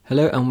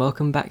Hello and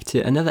welcome back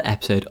to another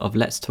episode of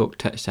Let's Talk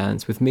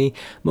Touchdowns with me,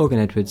 Morgan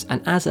Edwards,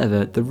 and as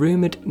ever, the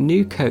rumoured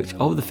new coach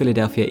of the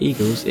Philadelphia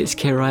Eagles, it's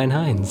Kieran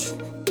Hines.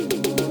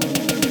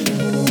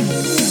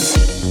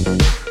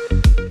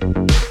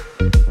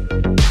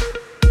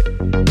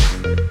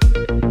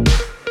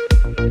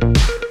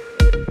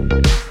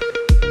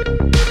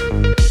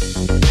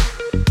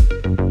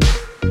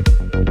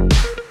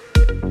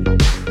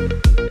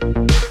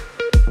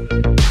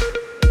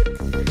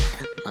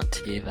 Not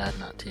too bad.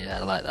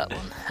 I like that one.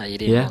 How you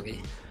doing,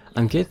 Morgie?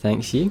 I'm good,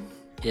 thanks. You?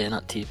 Yeah,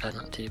 not too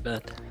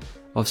bad.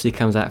 Obviously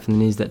comes out from the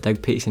news that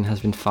Doug Peterson has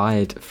been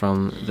fired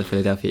from the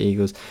Philadelphia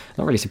Eagles.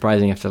 Not really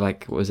surprising after, the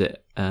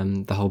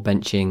whole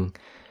benching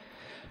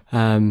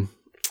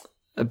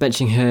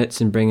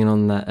Hurts and bringing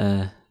on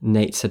that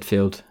Nate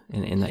Sudfeld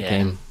in that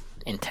game.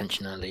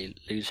 Intentionally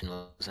losing,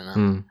 wasn't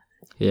it?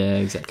 Yeah,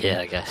 exactly. Yeah,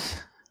 I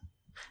guess.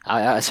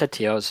 I said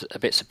to you I was a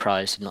bit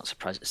surprised, not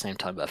surprised at the same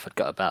time, but I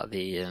forgot about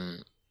the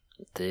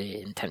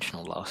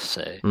intentional loss,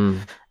 so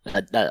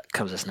that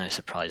comes as no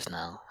surprise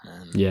now.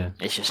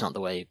 It's just not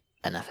the way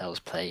NFL's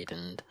played,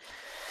 and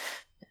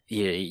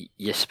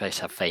you're supposed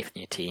to have faith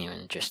in your team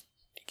and just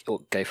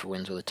go for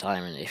wins all the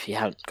time. And if you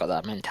haven't got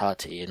that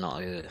mentality, you're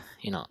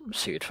not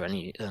suited for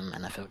any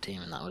NFL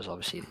team, and that was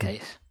obviously the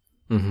case.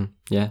 Mm-hmm.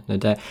 Yeah, no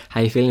doubt.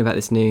 How are you feeling about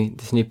this new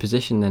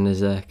position then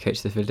as coach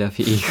of the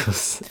Philadelphia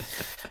Eagles?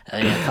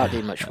 Can't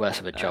do much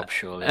worse of a job,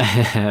 surely.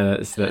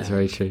 That's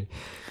very true.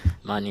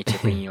 Might need to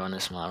bring you on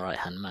as my right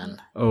hand man.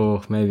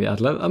 Oh, maybe.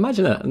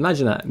 Imagine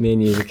that. Me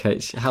and you as a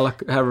coach. How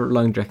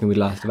long do you reckon we'd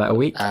last? About a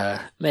week?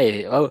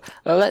 Maybe. Well,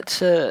 let's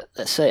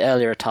say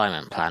early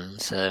retirement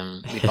plans.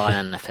 We buy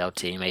an NFL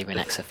team, maybe an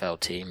XFL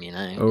team.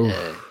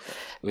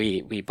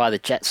 We buy the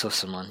Jets or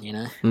someone,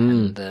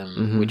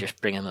 and we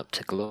just bring them up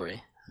to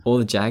glory. Or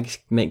the Jags,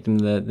 make them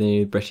the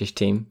new British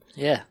team.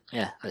 Yeah,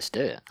 let's do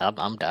it.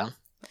 I'm down.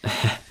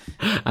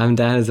 I'm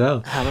down as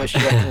well. How much do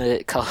you reckon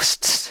it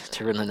costs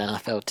to run an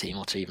NFL team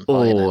or to even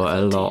buy an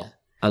NFL team?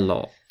 A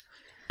lot.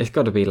 It's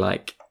got to be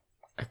like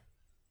a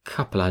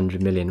couple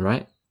 $100 million,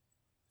 right?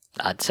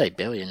 I'd say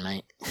billion,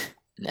 mate.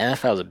 The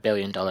NFL's $1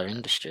 billion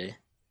industry.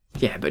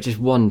 Yeah, but just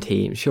one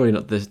team. Surely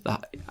not this.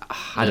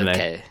 I don't know.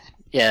 Okay.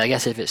 Yeah, I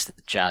guess if it's the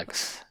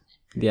Jags.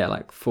 Yeah,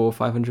 like 400 or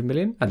 500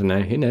 million? I don't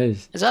know. Who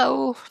knows? Is that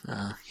all?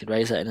 No, you could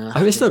raise that in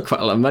enough. It's still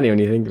quite a lot of money when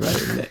you think about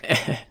it, isn't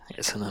it?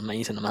 It's an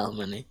amazing amount of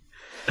money.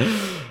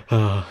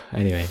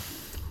 Anyway.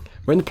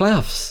 We're in the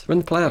playoffs. Yeah.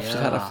 We've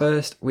had our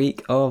first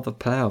week of the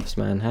playoffs,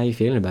 man. How are you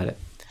feeling about it?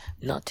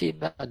 Not too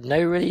bad.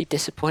 No really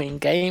disappointing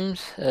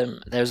games. There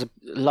was a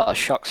lot of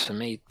shocks for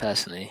me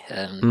personally.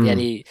 The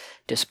only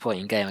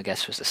disappointing game, I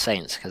guess, was the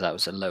Saints, because that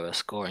was a lower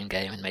scoring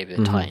game, and maybe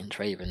the Titans,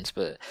 Ravens.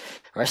 But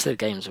the rest of the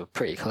games were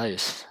pretty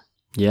close.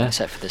 Yeah.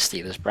 Except for the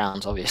Steelers,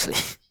 Browns, obviously.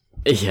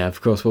 Yeah, of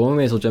course. Well, we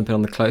may as well jump in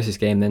on the closest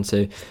game then.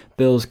 So,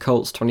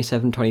 Bills-Colts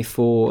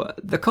 27-24.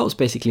 The Colts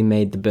basically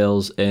made the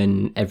Bills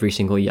earn every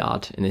single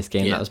yard in this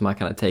game. Yeah. That was my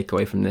kind of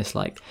takeaway from this.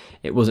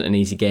 It wasn't an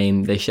easy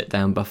game. They shut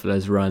down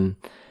Buffalo's run.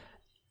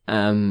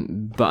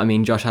 But, I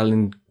mean, Josh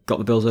Allen got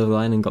the Bills over the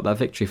line and got that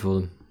victory for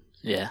them.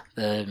 Yeah,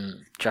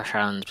 Josh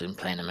Allen's been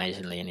playing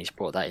amazingly, and he's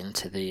brought that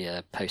into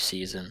the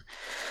postseason.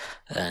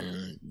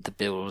 And the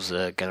Bills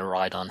are going to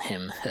ride on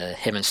him.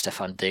 Him and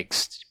Stephon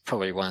Diggs,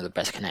 probably one of the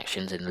best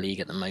connections in the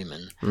league at the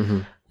moment.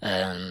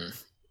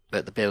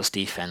 But the Bills'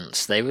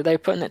 defense, they were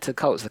putting it to the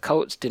Colts. The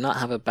Colts do not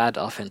have a bad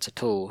offense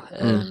at all.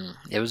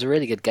 It was a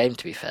really good game,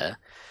 to be fair.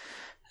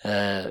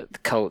 The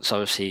Colts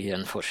obviously,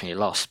 unfortunately,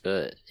 lost,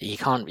 but you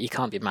can't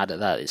be mad at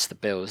that. It's the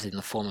Bills in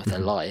the form of their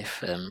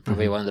life.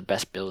 Probably one of the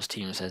best Bills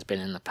teams there's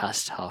been in the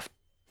past half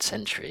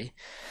century.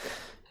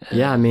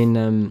 Yeah, I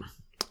mean,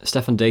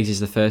 Stephon Diggs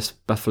is the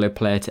first Buffalo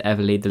player to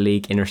ever lead the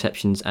league in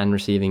receptions and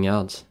receiving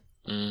yards.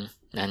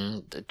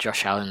 And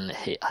Josh Allen,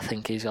 I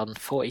think he's on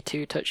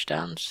 42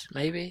 touchdowns,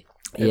 maybe.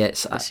 Yeah,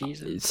 it's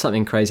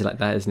something crazy like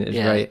that, isn't it? It's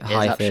very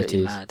high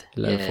 30s,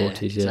 low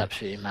 40s. It's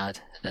absolutely mad.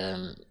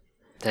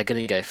 They're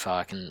going to go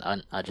far.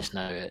 I just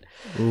know it.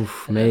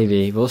 Oof,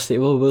 maybe we'll see.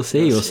 We'll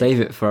see. We'll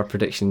save it for our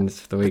predictions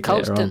for the week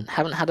later on.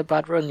 Haven't had a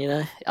bad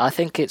run, I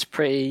think it's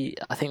pretty.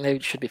 I think they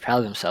should be proud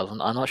of themselves.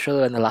 I'm not sure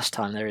when the last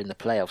time they were in the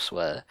playoffs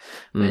were,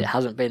 but it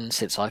hasn't been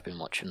since I've been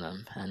watching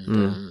them.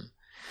 And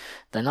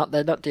they're not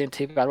doing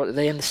too bad. What are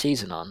they in the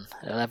season on?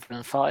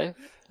 11-5.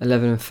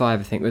 11-5,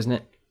 I think, wasn't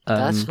it?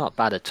 That's not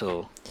bad at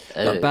all.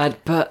 Not bad,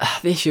 but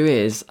the issue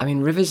is, I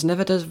mean, Rivers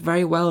never does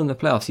very well in the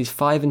playoffs. He's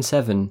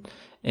 5-7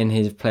 in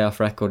his playoff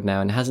record now,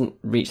 and hasn't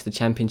reached the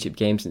championship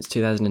game since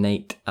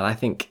 2008. And I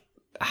think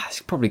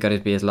it's probably got to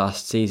be his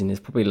last season. His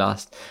probably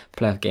last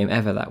playoff game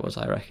ever. That was,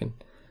 I reckon.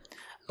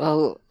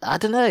 Well, I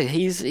don't know.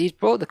 He's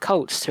brought the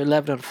Colts to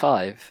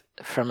 11-5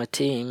 from a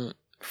team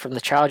from the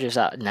Chargers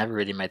that never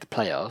really made the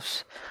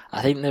playoffs.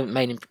 I think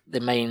the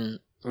main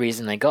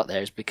reason they got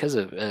there is because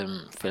of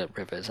Philip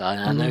Rivers.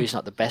 I know he's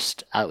not the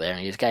best out there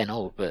and he's getting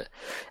old, but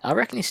I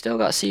reckon he's still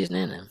got a season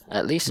in him,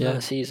 at least another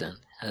season.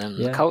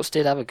 The Colts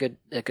did have a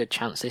good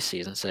chance this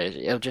season, so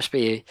it'll just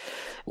be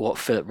what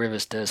Philip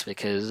Rivers does,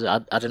 because I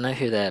don't know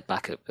who their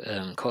backup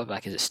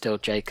quarterback is. It still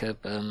Jacob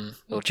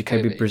or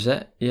Jacoby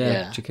Brissett?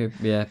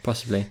 Yeah.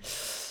 Possibly.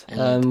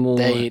 And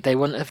they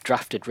wouldn't have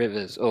drafted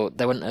Rivers, or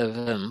they wouldn't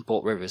have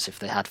bought Rivers if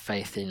they had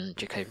faith in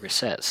Jacoby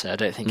Brissett. So I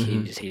don't think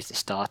he's the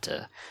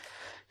starter.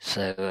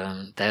 So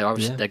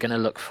they're going to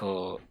look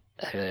for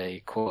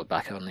a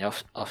quarterback on the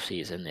off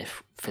season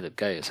if Philip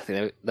goes. I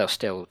think they'll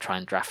still try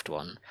and draft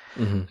one,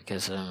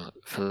 because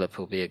Philip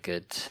will be a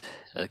good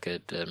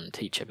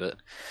teacher. But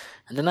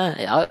I don't know.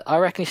 I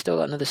reckon he's still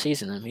got another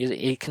season.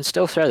 He can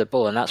still throw the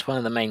ball, and that's one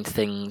of the main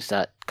things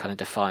that kind of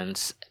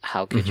defines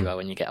how good you are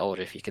when you get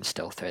older. If you can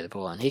still throw the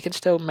ball, and he can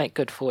still make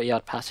good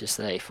 40-yard passes,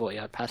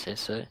 40-yard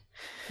passes. So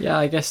yeah,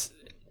 I guess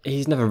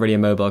he's never really a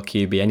mobile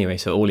QB anyway.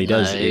 So all he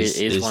does is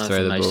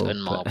throw the ball. One of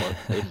the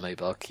most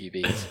unmobile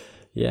QBs.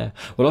 Yeah.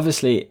 Well,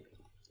 obviously,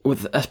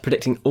 with us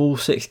predicting all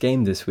 6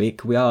 games this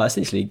week, we are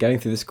essentially going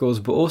through the scores,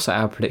 but also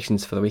our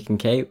predictions for the week in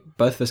K.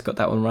 Both of us got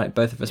that one right.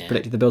 Both of us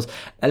predicted the Bills.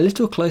 A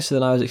little closer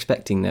than I was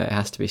expecting, though, it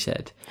has to be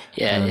said.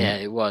 Yeah,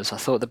 it was. I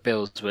thought the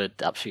Bills would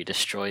absolutely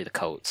destroy the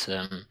Colts.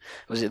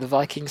 Was it the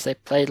Vikings they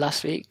played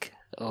last week?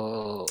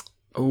 Or...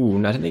 Oh,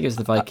 no, I don't think it was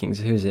the Vikings.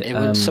 Who is it? It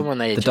was someone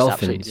they just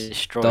Dolphins. Absolutely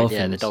destroyed. Dolphins.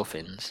 Yeah, the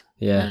Dolphins.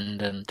 Yeah.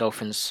 And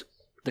Dolphins...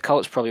 The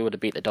Colts probably would have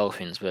beat the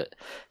Dolphins, but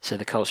so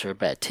the Colts are a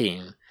better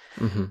team.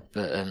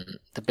 But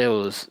the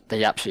Bills,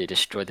 they absolutely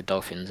destroyed the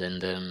Dolphins,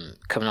 and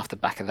coming off the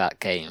back of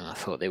that game, I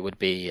thought they would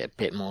be a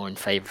bit more in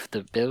favour of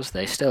the Bills.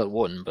 They still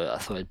won, but I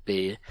thought it'd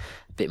be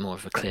a bit more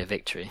of a clear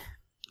victory.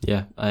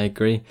 Yeah, I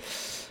agree.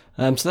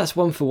 So that's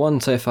 1 for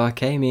 1 so far,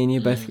 Kay. Me and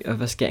you, both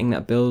of us getting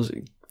that Bills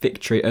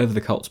victory over the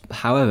Colts.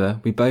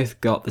 However, we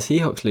both got the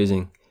Seahawks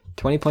losing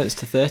 20 points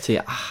to 30.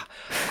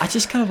 I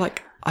just kind of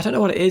I don't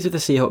know what it is with the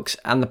Seahawks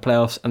and the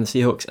playoffs and the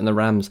Seahawks and the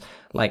Rams.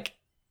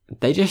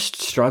 They just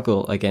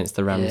struggle against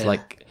the Rams. Yeah.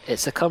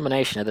 It's a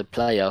combination of the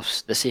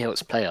playoffs, the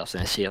Seahawks playoffs,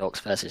 and the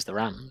Seahawks versus the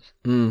Rams.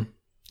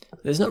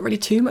 There's not really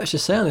too much to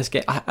say on this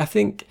game. I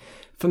think,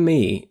 for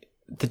me,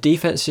 the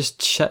defense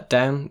just shut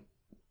down,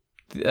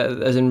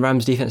 as in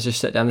Rams defense just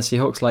shut down the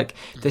Seahawks.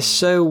 They're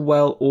so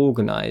well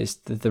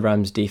organised, the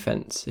Rams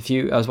defense.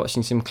 I was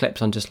watching some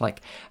clips on just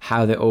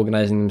how they're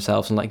organising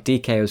themselves, and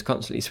DK was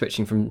constantly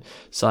switching from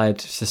side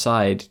to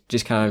side,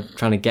 just kind of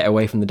trying to get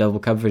away from the double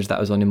coverage that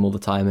was on him all the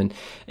time. And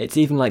it's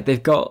even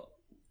they've got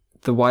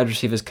the wide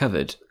receivers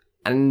covered,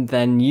 and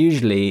then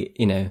usually,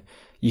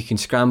 you can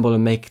scramble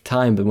and make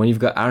time, but when you've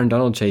got Aaron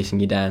Donald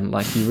chasing you down,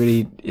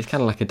 it's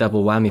kind of like a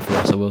double whammy for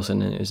Russell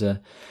Wilson, and it was a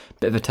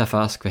bit of a tough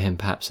ask for him,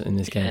 perhaps, in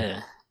this game.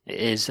 Yeah, it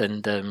is,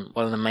 and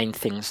one of the main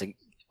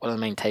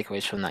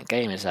takeaways from that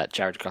game is that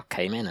Jared Goff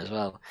came in as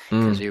well,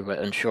 because we were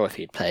unsure if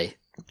he'd play.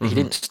 He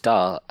didn't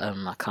start.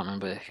 I can't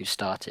remember who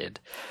started.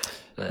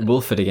 But,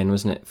 Wolford again,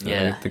 wasn't it?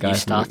 The guy he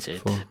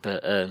started,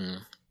 but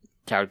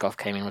Jared Goff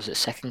came in. Was it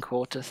second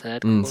quarter,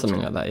 third quarter?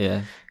 Something like that.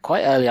 Yeah.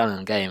 Quite early on in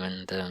the game,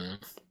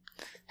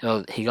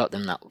 and he got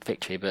them that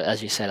victory. But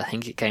as you said, I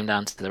think it came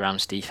down to the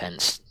Rams'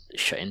 defense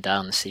shutting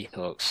down the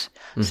Seahawks.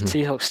 The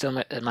Seahawks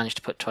still managed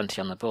to put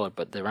 20 on the board,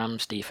 but the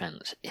Rams'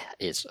 defense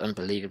is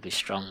unbelievably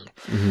strong,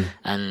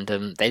 and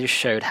they just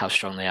showed how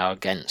strong they are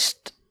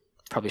against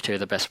probably 2 of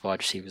the best wide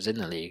receivers in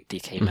the league,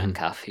 DK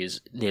Metcalf,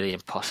 who's nearly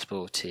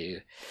impossible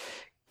to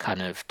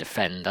kind of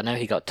defend. I know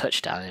he got a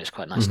touchdown, it was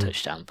quite a nice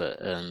touchdown, but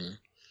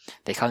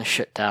they kind of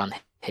shut down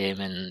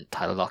him and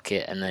Tyler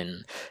Lockett, and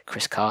then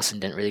Chris Carson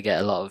didn't really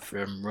get a lot of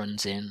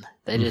runs in.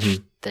 They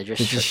just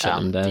shut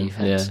down the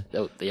defense,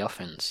 the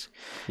offense.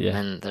 Yeah.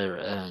 And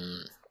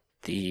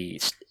the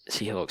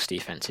Seahawks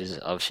defense is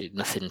obviously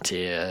nothing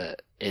to.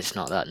 It's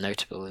not that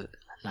notable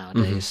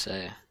nowadays.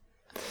 So.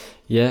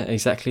 Yeah,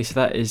 exactly. So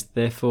that is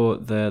therefore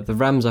the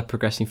Rams are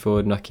progressing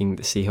forward, knocking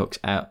the Seahawks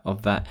out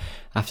of that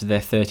after their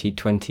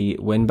 30-20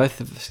 win.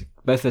 Both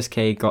of us,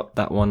 Kay, got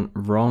that one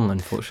wrong,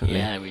 unfortunately.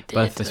 Yeah, we did.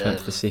 Both of us went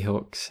for the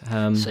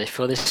Seahawks. So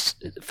for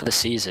the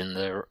season,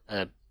 the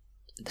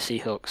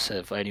Seahawks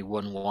have only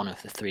won 1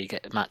 of the 3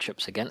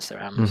 matchups against the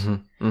Rams.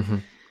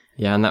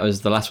 Yeah, and that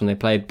was the last one they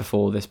played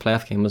before this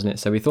playoff game, wasn't it?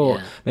 So we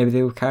thought maybe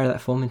they would carry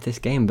that form into this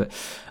game, but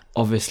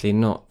obviously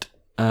not.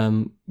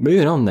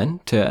 Moving on then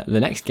to the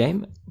next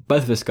game.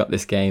 Both of us got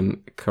this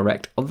game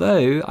correct,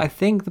 although I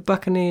think the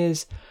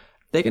Buccaneers,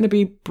 they're going to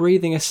be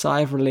breathing a sigh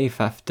of relief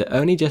after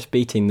only just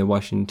beating the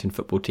Washington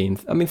football team.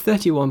 I mean,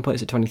 31 points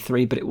to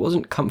 23, but it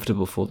wasn't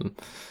comfortable for them.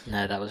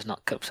 No, that was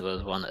not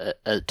comfortable one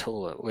at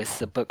all. With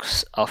the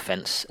Bucs'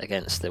 offense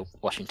against the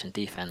Washington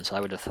defense, I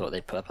would have thought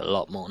they'd put up a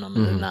lot more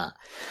number than that.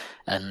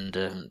 And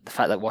the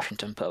fact that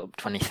Washington put up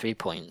 23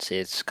 points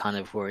is kind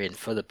of worrying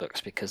for the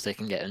Bucs, because they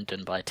can get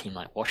undone by a team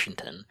like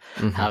Washington.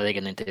 How are they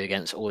going to do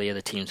against all the other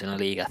teams in the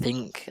league? I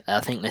think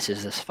this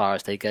is as far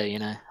as they go,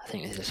 I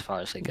think this is as far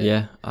as they go.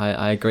 Yeah,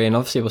 I agree. And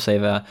obviously we'll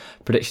save our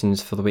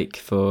predictions for the week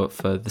for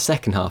the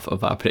second half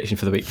of our prediction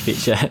for the week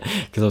feature,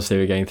 because obviously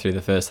we're going through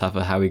the first half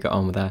of how we got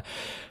on with our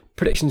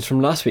predictions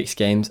from last week's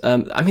games.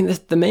 I mean,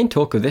 the main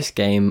talk of this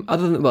game,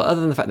 other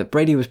than the fact that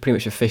Brady was pretty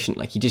much efficient,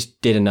 like he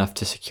just did enough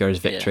to secure his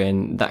victory,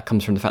 and that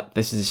comes from the fact that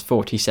this is his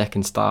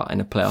 42nd start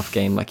in a playoff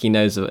game. Like he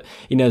knows what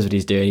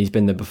he's doing. He's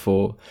been there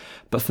before.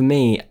 But for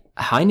me,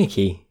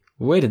 Heineke,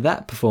 where did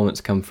that performance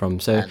come from?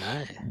 So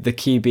the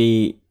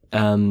QB.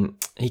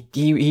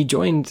 He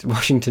joined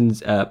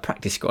Washington's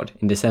practice squad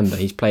in December.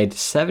 He's played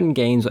 7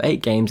 games or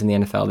 8 games in the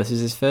NFL. This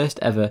is his first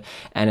ever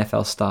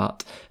NFL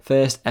start,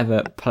 first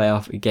ever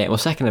playoff game, or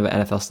second ever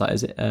NFL start,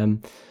 is it? I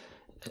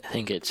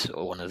think it's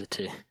one of the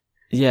two.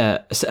 Yeah,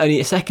 so only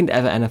a second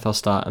ever NFL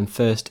start and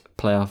first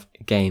playoff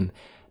game.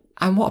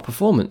 And what a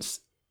performance.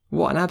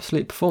 What an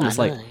absolute performance.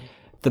 Like,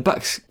 the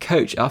Bucs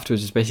coach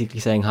afterwards was basically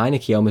saying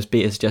Heineke almost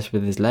beat us just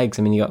with his legs.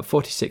 I mean, he got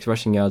 46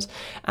 rushing yards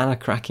and a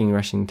cracking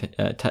rushing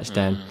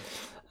touchdown.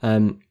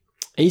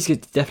 He's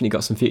definitely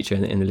got some future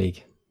in the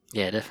league.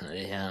 Yeah,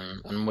 definitely.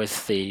 And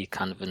with the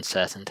kind of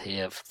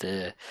uncertainty of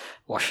the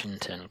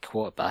Washington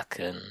quarterback,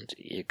 and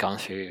you've gone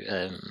through,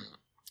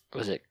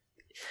 was it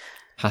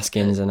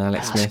Haskins and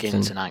Alex Smith?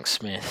 Haskins and Alex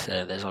Smith.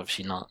 There's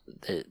obviously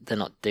they're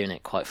not doing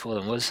it quite for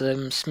them. Was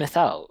Smith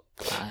out?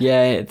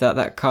 Yeah,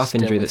 that calf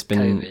injury that's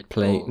been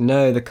plaguing.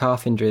 No, the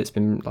calf injury that's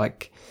been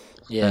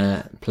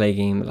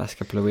plaguing him the last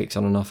couple of weeks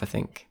on and off, I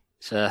think.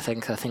 So I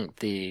think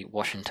the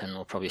Washington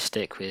will probably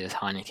stick with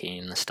Heineke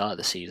in the start of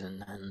the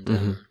season,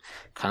 and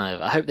kind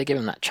of I hope they give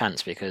him that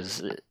chance,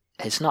 because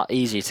it's not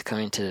easy to come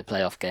into the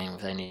playoff game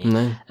with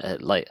only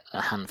like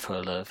a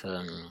handful of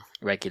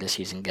regular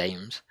season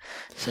games.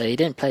 So he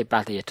didn't play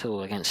badly at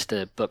all against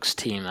the Bucs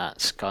team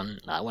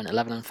that went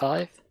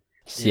 11-5.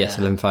 Yes,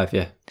 11-5,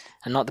 yeah,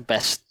 and not the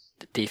best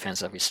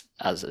defense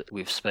as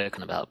we've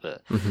spoken about,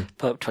 but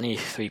put up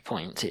 23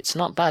 points. It's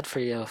not bad for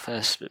your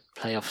first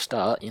playoff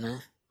start, you know.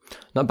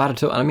 Not bad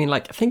at all. I mean,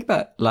 like, think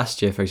about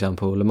last year, for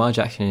example. Lamar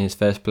Jackson in his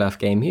first playoff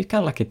game, he was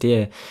kind of like a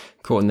deer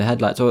caught in the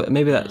headlights. Or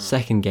maybe that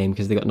second game,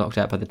 because they got knocked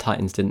out by the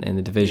Titans, didn't they, in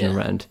the divisional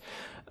round.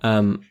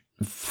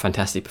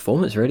 Fantastic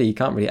performance, really. You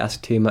can't really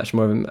ask too much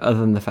more of him, other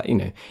than the fact,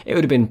 it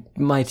would have been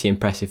mighty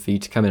impressive for you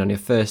to come in on your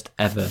first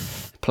ever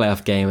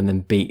playoff game and then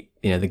beat,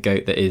 the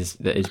GOAT that is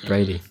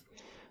Brady.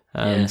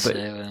 I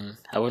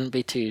wouldn't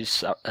be too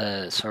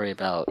sorry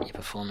about your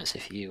performance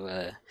if you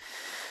were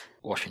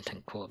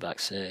Washington quarterback.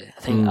 So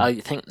I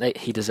think that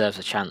he deserves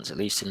a chance, at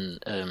least in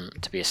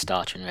to be a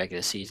starter in the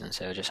regular season.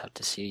 So I just have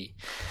to see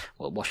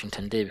what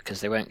Washington do, because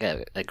they won't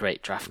get a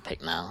great draft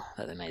pick now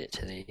that they made it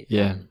to the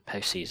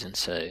postseason.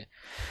 So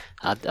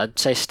I'd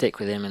say stick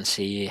with him and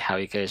see how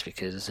he goes,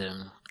 because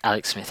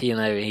Alex Smith, even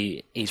though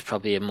he's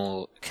probably a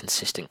more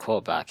consistent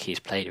quarterback, he's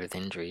played with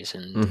injuries,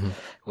 and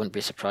wouldn't be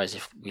surprised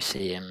if we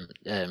see him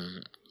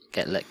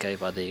get let go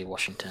by the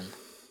Washington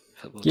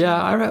football team.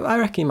 I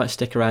reckon he might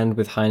stick around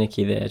with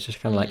Heineke there,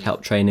 just kind of like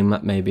help train him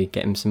up, maybe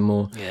get him some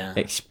more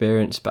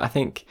experience. But I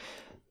think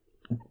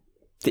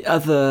the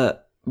other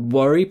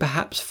worry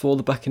perhaps for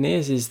the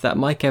Buccaneers is that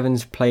Mike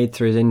Evans played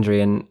through his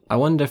injury, and I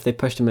wonder if they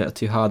pushed him a little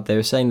too hard. They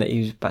were saying that he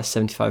was about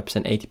 75%,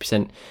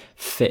 80%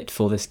 fit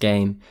for this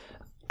game.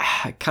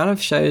 It kind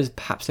of shows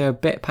perhaps they're a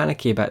bit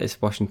panicky about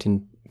this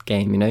Washington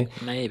game,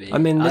 Maybe. I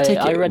mean,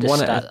 I read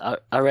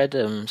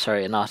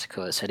an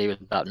article that said he was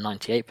about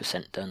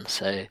 98% done.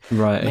 So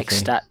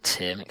mixed stats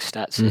here.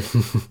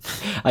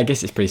 I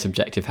guess it's pretty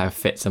subjective how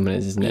fit someone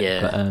is, isn't it?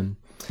 Yeah. But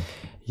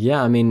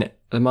I mean,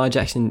 Lamar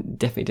Jackson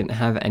definitely didn't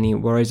have any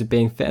worries of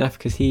being fit enough,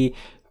 because he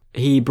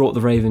brought the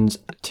Ravens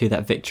to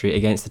that victory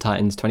against the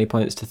Titans,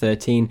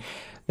 20-13.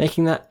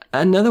 Making that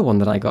another one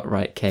that I got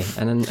right, Kay,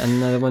 and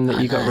another one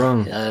that you got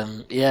wrong.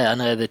 I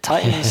know the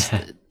Titans.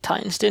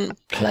 Titans didn't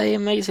play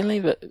amazingly,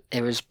 but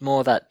it was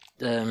more that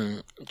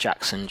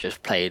Jackson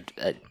just played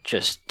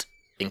just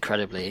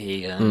incredibly.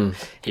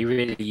 He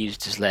really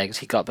used his legs.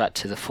 He got back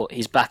to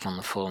he's back on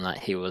the form that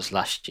he was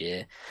last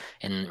year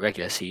in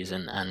regular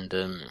season, and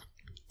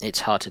it's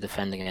hard to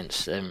defend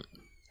against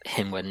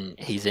him when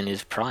he's in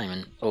his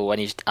prime, or when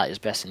he's at his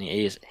best, and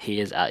he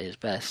is at his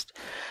best.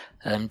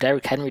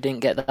 Derrick Henry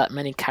didn't get that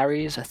many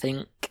carries, I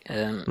think.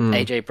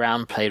 AJ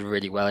Brown played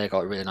really well. He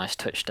got a really nice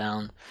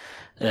touchdown.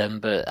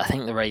 But I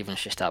think the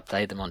Ravens just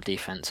outplayed them on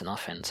defense and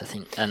offense, I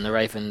think. And the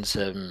Ravens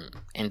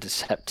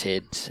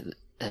intercepted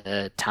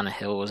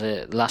Tannehill, was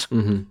it? Last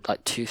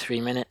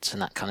 2-3 minutes,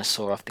 and that kind of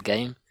saw off the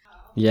game.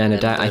 Yeah, no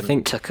doubt. I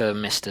think Tucker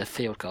missed a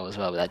field goal as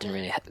well, but that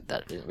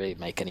didn't really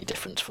make any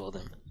difference for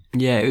them.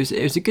 Yeah, it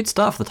was a good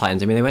start for the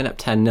Titans. I mean, they went up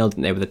 10-0,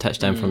 didn't they, with a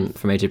touchdown from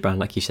AJ Brown,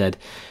 like you said,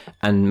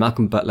 and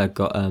Malcolm Butler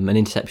got an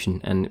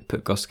interception and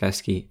put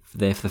Gostkowski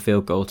there for the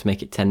field goal to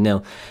make it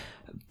 10-0.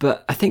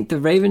 But I think the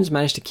Ravens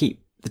managed to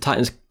keep the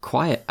Titans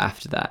quiet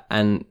after that.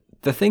 And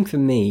the thing for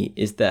me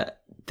is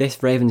that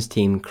this Ravens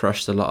team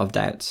crushed a lot of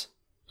doubts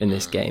in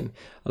this game.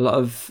 A lot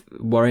of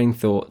worrying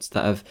thoughts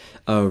that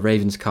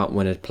Ravens can't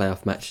win a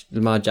playoff match.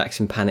 Lamar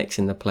Jackson panics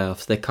in the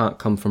playoffs. They can't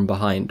come from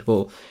behind.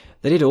 Well,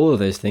 they did all of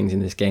those things in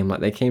this game.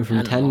 Like, they came from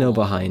 10-0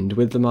 behind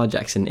with Lamar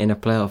Jackson in a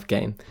playoff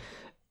game.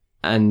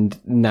 And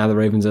now the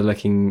Ravens are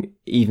looking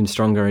even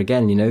stronger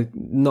again,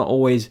 not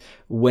always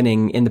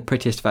winning in the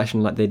prettiest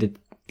fashion like they did.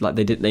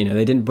 They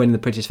didn't win in the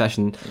prettiest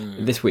fashion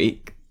this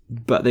week,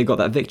 but they got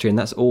that victory, and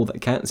that's all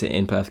that counts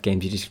in playoff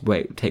games. You just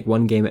take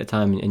one game at a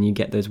time, and you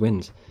get those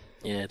wins.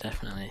 Yeah,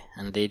 definitely.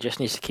 And he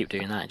just needs to keep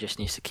doing that. He just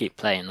needs to keep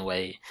playing the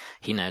way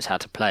he knows how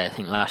to play. I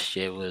think last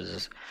year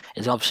is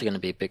obviously going to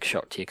be a big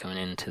shock to you coming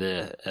into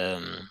the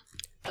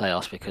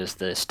playoffs, because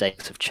the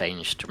stakes have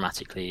changed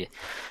dramatically.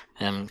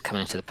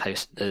 Coming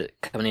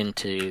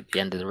into the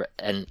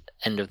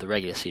end of the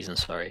regular season,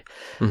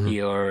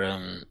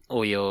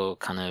 all your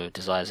kind of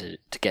desires are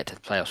to get to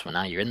the playoffs. But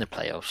now you're in the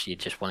playoffs, you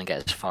just want to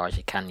get as far as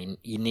you can.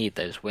 You need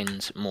those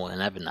wins more than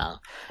ever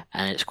now,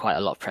 and it's quite a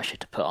lot of pressure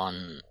to put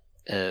on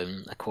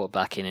a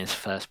quarterback in his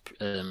first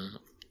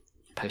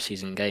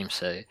postseason game.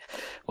 So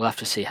we'll have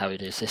to see how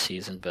it is this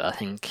season. But I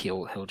think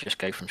he'll just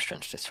go from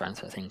strength to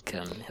strength. I think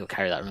he'll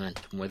carry that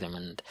momentum with him,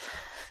 and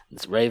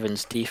the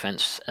Ravens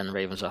defense and the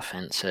Ravens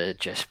offense are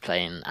just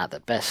playing at their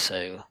best.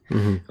 So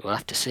we'll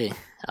have to see.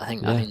 I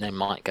think they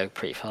might go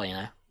pretty far.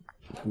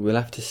 We'll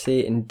have to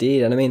see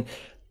indeed. And I mean,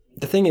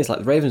 the thing is, like,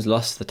 the Ravens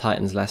lost to the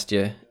Titans last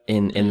year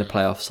in the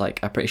playoffs. Like,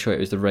 I'm pretty sure it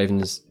was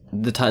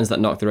the Titans that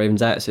knocked the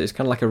Ravens out. So it's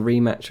kind of like a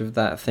rematch of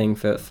that thing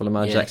for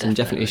Lamar Jackson.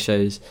 Definitely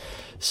shows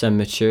some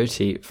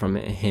maturity from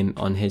him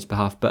on his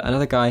behalf. But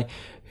another guy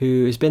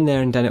who has been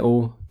there and done it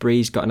all,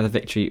 Breeze, got another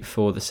victory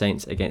for the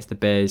Saints against the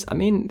Bears. I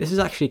mean, this is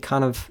actually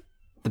kind of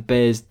the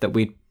Bears that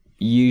we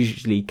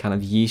usually kind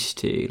of used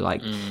to.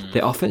 Like,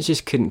 the offense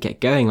just couldn't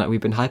get going. Like,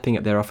 we've been hyping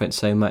up their offense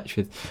so much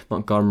with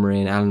Montgomery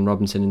and Allen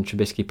Robinson and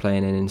Trubisky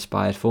playing in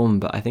inspired form,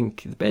 but I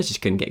think the Bears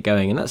just couldn't get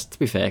going, and that's, to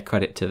be fair,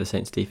 credit to the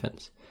Saints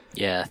defense.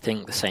 Yeah, I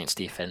think the Saints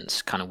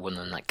defense kind of won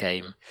them that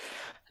game.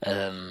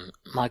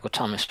 Michael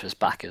Thomas was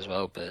back as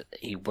well, but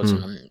he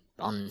wasn't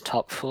on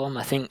top form,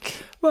 I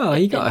think. Well,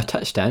 he got a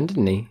touchdown,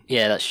 didn't he?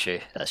 Yeah, that's true.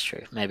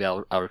 Maybe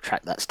I'll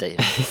retract that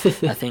statement.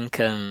 I think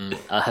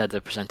I heard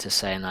the presenter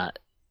saying that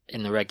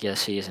in the regular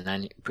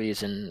season,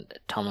 Breeze and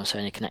Thomas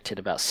only connected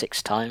about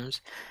 6 times,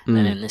 and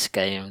in this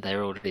game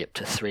they're already up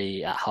to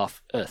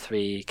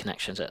 3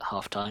 connections at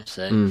halftime.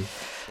 So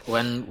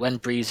when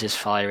Breeze is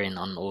firing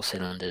on all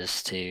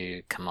cylinders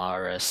to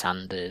Kamara,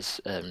 Sanders,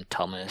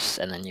 Thomas,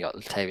 and then you got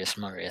Latavius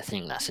Murray, I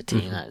think that's a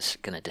team that's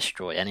going to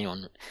destroy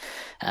anyone.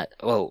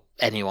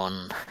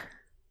 Anyone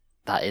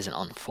that isn't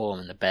on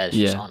form, and the Bears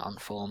just aren't on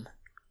form.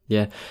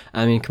 Yeah,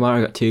 I mean,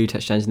 Kamara got 2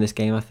 touchdowns in this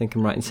game, I think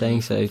I'm right in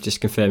saying, so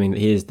just confirming that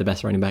he is the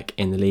best running back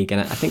in the league.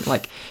 And I think,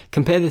 like,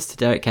 compare this to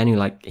Derrick Henry,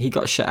 like, he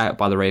got shut out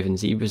by the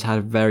Ravens. He had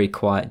a very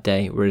quiet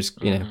day, whereas,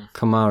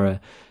 Kamara,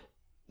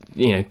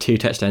 2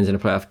 touchdowns in a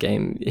playoff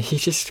game,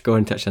 he's just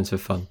scoring touchdowns for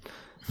fun.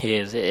 He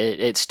is.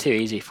 It's too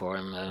easy for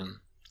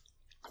him.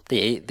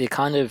 The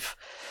kind of,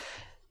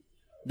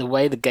 the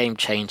way the game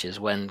changes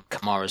when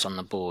Kamara's on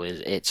the ball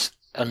it's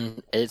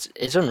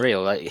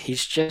unreal. Like,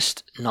 he's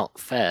just not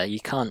fair.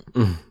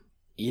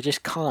 You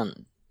just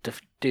can't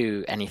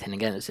do anything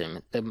against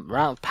him. The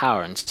amount of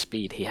power and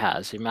speed he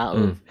has, the amount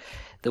of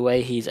the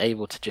way he's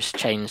able to just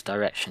change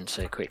direction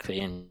so quickly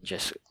and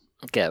just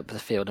get up the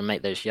field and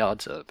make those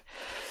yards up.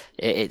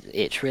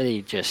 It's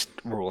really just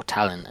raw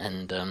talent,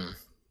 and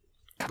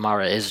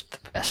Kamara is the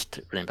best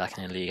running back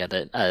in the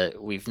league.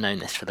 We've known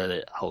this for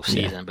the whole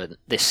season, but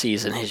this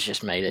season has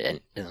just made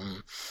it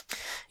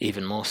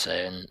even more so.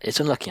 And it's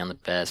unlucky on the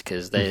Bears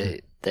because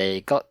they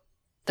got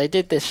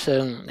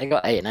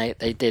 8-8.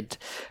 They did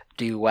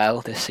do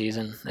well this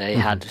season. They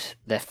had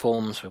their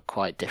forms were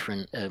quite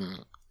different.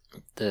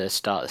 The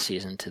start of the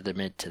season to the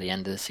mid to the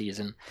end of the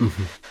season.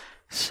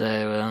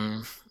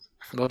 So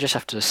we'll just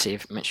have to see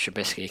if Mitch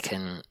Trubisky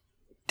can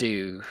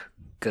do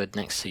good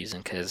next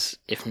season, because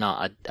if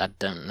not, I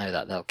don't know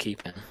that they'll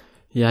keep him.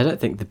 Yeah, I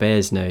don't think the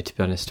Bears know, to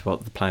be honest,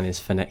 what the plan is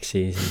for next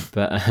season.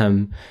 But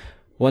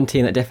one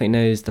team that definitely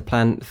knows the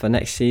plan for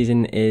next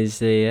season is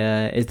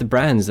the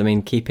Browns. I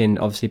mean, keeping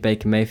obviously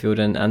Baker Mayfield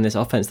and this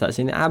offense that's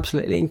in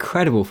absolutely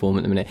incredible form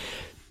at the minute,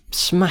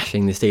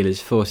 smashing the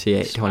Steelers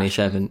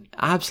 48-27,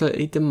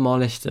 absolutely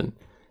demolished them.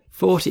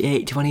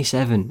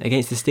 48-27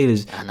 against the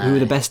Steelers, who were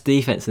the best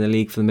defense in the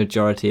league for the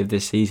majority of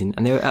this season,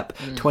 and they were up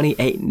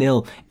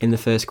 28-0 in the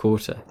first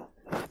quarter.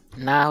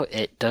 Now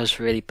it does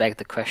really beg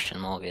the question,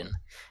 Morgan.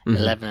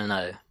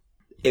 11-0.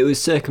 It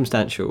was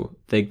circumstantial.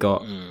 They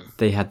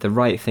had the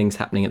right things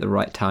happening at the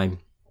right time,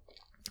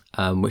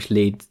 which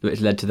led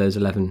to those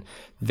 11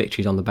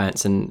 victories on the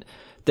bounce. And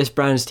this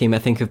Browns team, I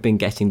think, have been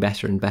getting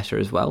better and better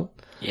as well.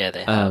 Yeah,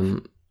 they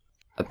have.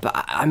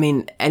 But, I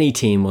mean, any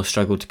team will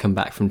struggle to come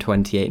back from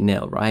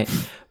 28-0, right?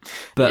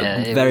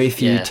 But very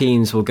few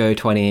teams will go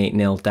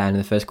 28-0 down in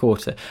the first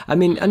quarter. I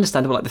mean,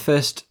 understandable. Like, the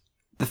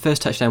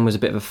first touchdown was a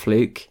bit of a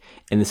fluke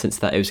in the sense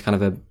that it was kind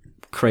of a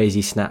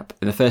crazy snap.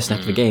 The first snap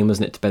of the game,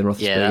 wasn't it, to Ben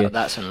Roethlisberger? Yeah,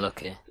 that's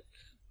unlucky.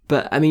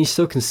 But, I mean, you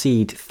still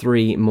concede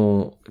 3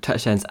 more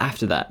touchdowns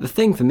after that. The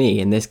thing for me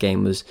in this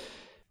game was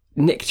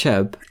Nick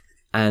Chubb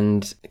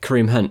and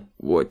Kareem Hunt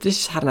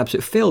just had an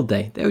absolute field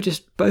day. They were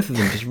just, both of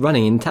them, just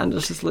running in tandem.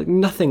 Just like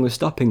nothing was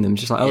stopping them.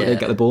 Just like, they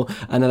get the ball,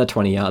 another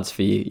 20 yards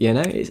for you. You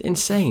know, it's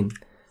insane.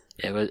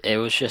 It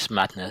was just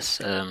madness.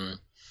 The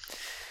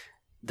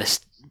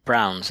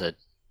Browns are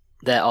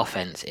their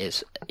offense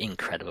is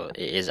incredible.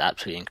 It is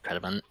absolutely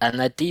incredible, and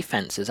their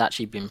defense has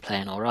actually been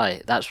playing all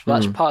right. That's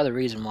part of the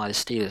reason why the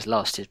Steelers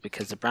lost, is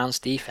because the Browns'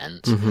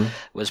 defense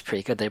was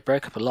pretty good. They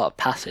broke up a lot of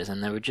passes,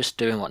 and they were just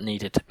doing what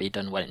needed to be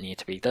done when it needed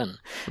to be done.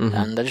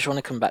 And I just want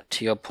to come back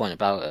to your point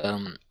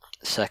about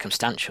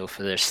circumstantial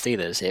for the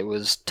Steelers. It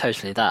was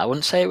totally that. I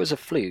wouldn't say it was a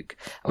fluke.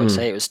 I would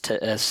say it was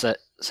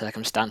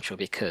circumstantial,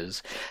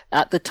 because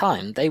at the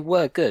time they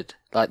were good.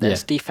 Like, their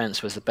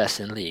defense was the best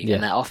in the league,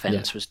 and their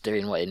offense was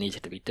doing what it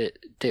needed to be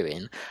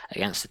doing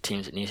against the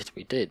teams it needed to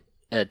be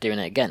doing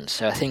it against.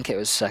 So I think it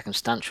was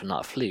circumstantial,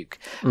 not a fluke.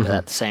 But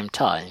at the same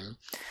time,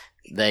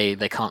 they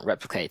can't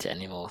replicate it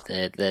anymore.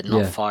 They're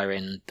not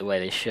firing the way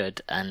they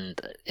should, and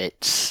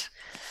it's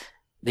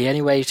the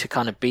only way to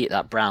kind of beat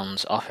that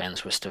Browns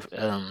offense was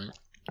to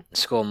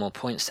score more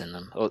points than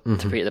them, or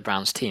to beat the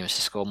Browns team is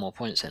to score more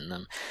points than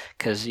them.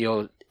 Because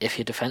if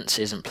your defense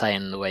isn't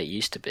playing the way it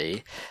used to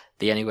be,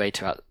 the only way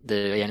to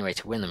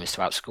win them is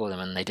to outscore them,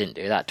 and they didn't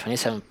do that.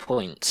 27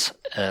 points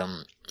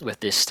with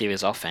this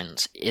Steelers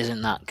offense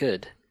isn't that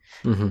good.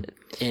 In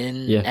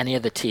any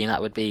other team,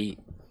 that would be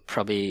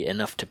probably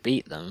enough to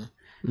beat them,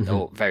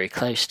 or very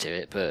close to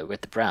it. But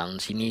with the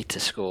Browns, you need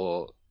to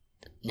score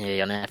nearly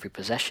on every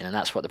possession, and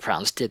that's what the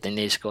Browns did. They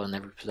needed to score on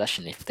every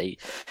possession. If they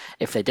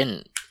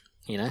didn't,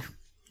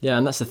 Yeah,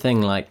 and that's the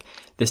thing. Like,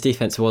 this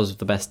defense was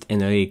the best in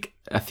the league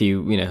half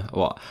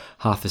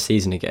a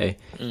season ago,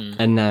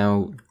 and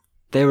now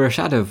they were a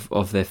shadow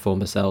of their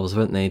former selves,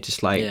 weren't they?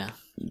 Just like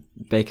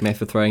Baker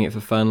Mayfield throwing it for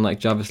fun. Like,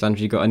 Jarvis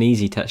Landry got an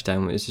easy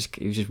touchdown. He was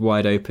just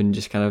wide open,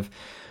 just kind of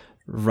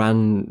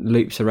ran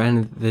loops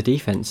around the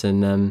defense,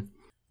 and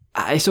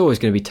it's always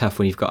going to be tough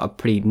when you've got a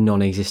pretty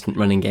non-existent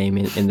running game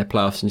in the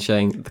playoffs, and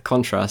showing the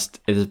contrast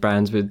is the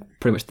Browns with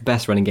pretty much the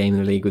best running game in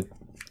the league, with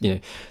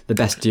the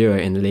best duo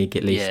in the league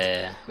at least.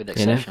 Yeah, with the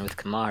exception with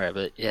Kamara,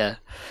 but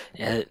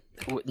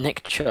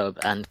Nick Chubb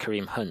and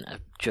Kareem Hunt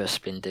have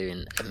just been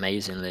doing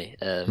amazingly,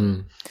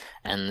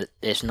 and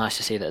it's nice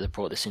to see that they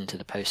brought this into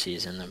the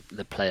postseason,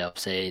 the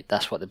playoffs.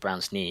 That's what the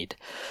Browns need,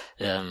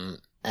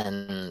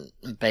 and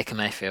Baker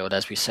Mayfield,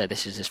 as we said,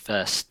 this is his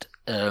first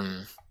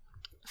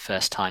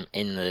time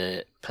in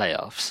the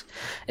playoffs.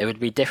 It would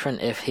be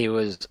different if he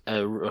was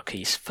a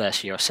rookie's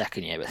first year or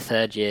second year, but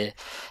third year,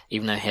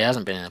 even though he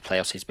hasn't been in the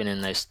playoffs, he's been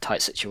in those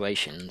tight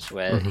situations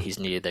where he's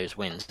needed those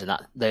wins, and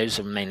those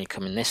are mainly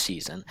coming this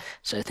season.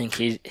 So I think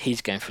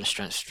he's going from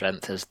strength to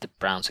strength, as the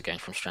Browns are going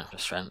from strength to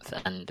strength,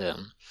 and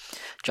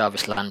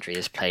Jarvis Landry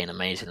is playing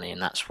amazingly,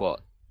 and that's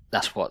what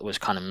was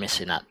kind of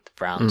missing at the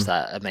Browns,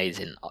 that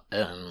amazing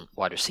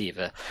wide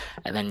receiver.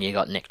 And then you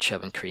got Nick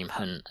Chubb and Kareem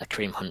Hunt.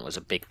 Kareem Hunt was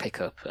a big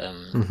pickup,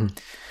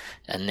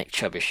 and Nick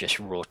Chubb is just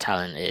raw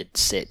talent.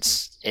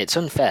 It's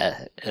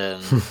unfair,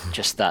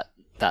 just that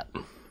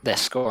their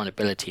scoring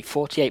ability.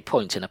 48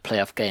 points in a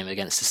playoff game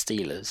against the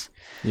Steelers.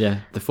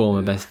 Yeah, the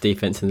former best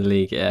defense in the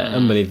league. Yeah,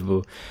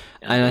 unbelievable.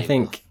 And I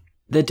think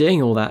they're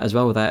doing all that as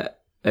well without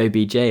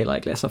OBJ.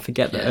 Like, let's not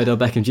forget that Odell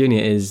Beckham Jr.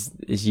 is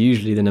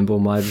usually the number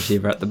one wide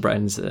receiver at the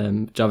Browns.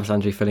 Jarvis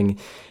Landry filling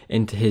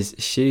into his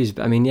shoes.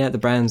 But I mean, the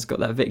Browns got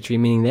that victory,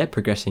 meaning they're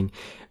progressing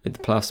with the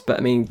playoffs. But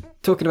I mean,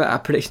 talking about our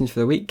predictions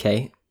for the week,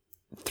 Kay,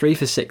 3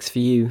 for 6 for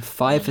you,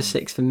 5 for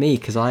 6 for me,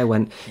 because I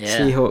went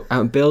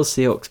Bills,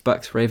 Seahawks,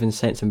 Bucks, Ravens,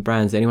 Saints, and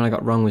Browns. The only one I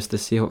got wrong was the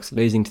Seahawks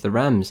losing to the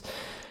Rams.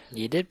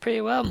 You did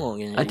pretty well,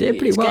 Morgan. I did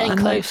pretty well. It's getting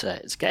closer.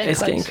 It's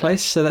getting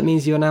close. So that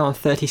means you're now on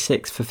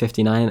 36 for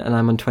 59, and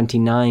I'm on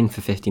 29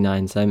 for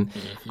 59. So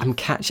I'm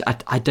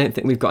I don't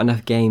think we've got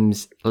enough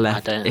games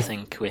left. I don't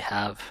think we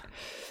have.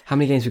 How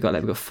many games we got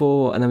left? We've got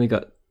 4, and then we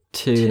got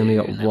 2, and then we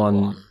got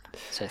 1.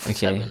 So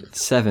okay,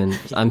 7.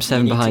 I'm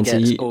 7 behind. So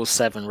you all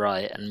 7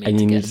 right, and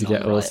you need to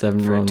get all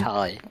 7 wrong. For a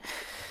tie.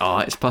 Oh,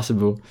 it's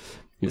possible.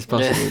 It's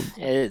possible.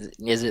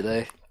 Is it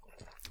though?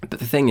 But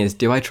the thing is,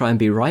 do I try and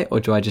be right, or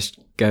do I just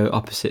go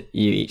opposite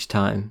you each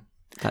time?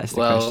 That's the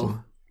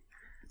question.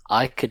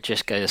 I could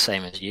just go the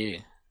same as you.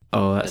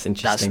 Oh, that's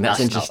interesting. That's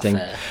interesting.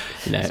 Not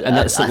fair. And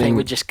that's something. I think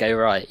we just go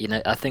right.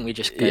 I think we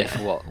just go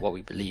for what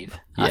we believe.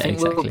 Yeah, I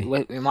think exactly.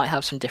 we might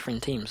have some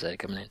different teams though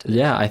coming into this.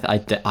 Yeah,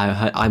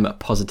 I'm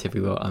positive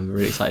we will. I'm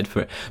really excited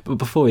for it. But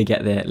before we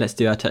get there, let's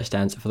do our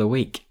touchdowns for the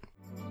week.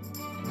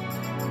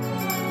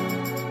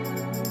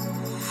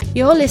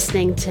 You're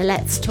listening to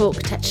Let's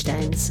Talk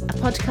Touchdowns, a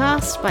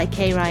podcast by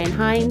Kay Ryan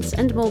Hines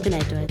and Morgan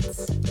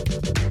Edwards.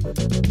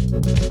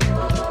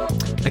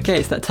 Okay,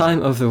 it's that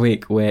time of the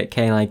week where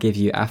Kay and I give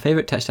you our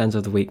favourite touchdowns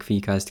of the week for you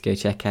guys to go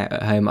check out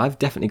at home. I've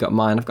definitely got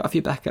mine. I've got a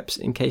few backups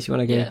in case you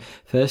want to go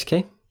first,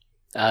 Kay.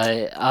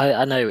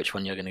 I know which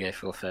one you're going to go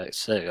for first,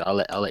 so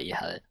I'll let you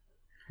have it.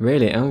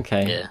 Really?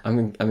 Okay. Yeah.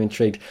 I'm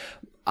intrigued.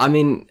 I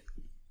mean,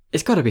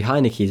 it's got to be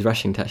Heineke's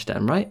rushing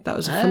touchdown, right? That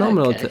was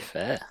phenomenal. Okay,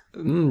 fair.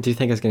 Do you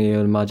think I was going to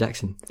go Lamar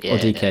Jackson or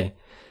DK? Yeah.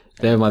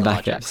 They were my Lamar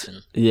backups.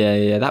 Jackson.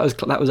 Yeah, that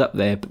was up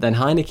there. But then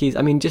Heineke's,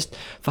 I mean, just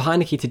for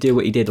Heineke to do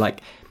what he did,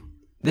 like,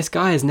 this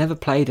guy has never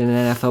played in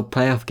an NFL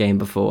playoff game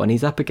before, and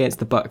he's up against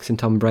the Bucks and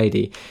Tom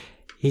Brady.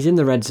 He's in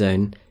the red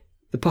zone.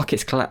 The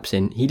pocket's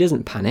collapsing. He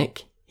doesn't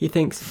panic. He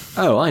thinks,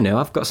 oh, I know,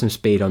 I've got some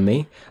speed on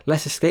me.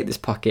 Let's escape this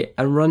pocket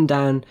and run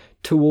down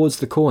towards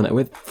the corner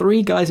with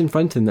 3 guys in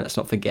front of him, let's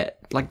not forget.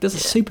 Like, does a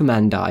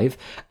Superman dive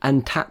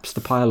and taps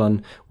the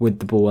pylon with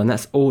the ball, and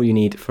that's all you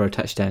need for a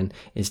touchdown,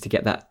 is to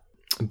get that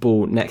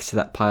ball next to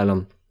that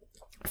pylon.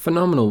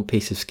 Phenomenal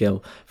piece of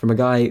skill from a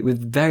guy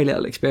with very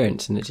little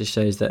experience, and it just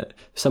shows that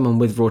someone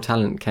with raw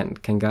talent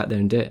can go out there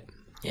and do it.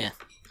 Yeah.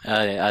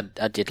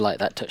 I did like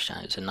that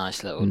touchdown. It's a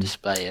nice little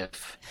display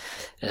of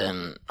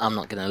I'm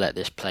not going to let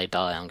this play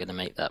die. I'm going to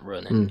make that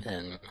run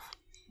and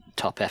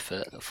top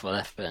effort, full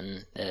effort,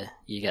 and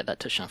you get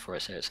that touchdown for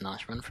it. So it's a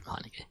nice run from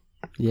Heineke.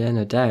 Yeah,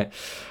 no doubt.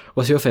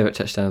 What's your favourite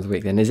touchdown of the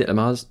week then? Is it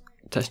Lamar's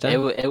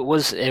touchdown? It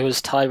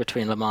was tied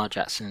between Lamar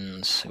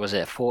Jackson's, was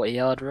it a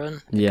 40-yard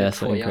run? Yeah,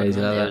 something crazy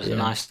like that. It was a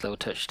nice little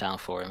touchdown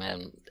for him,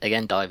 and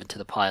again diving to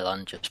the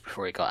pylon just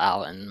before he got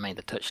out and made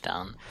the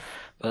touchdown.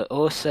 But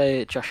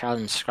also Josh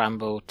Allen's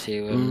scramble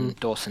to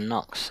Dawson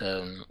Knox.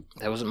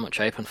 There wasn't much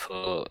open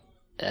for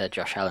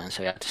Josh Allen,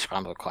 so he had to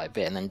scramble quite a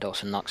bit, and then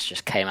Dawson Knox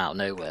just came out of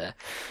nowhere.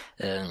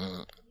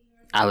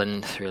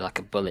 Allen threw like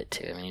a bullet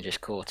to him, and he just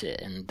caught it,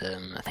 and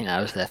I think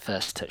that was their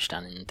first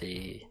touchdown in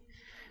the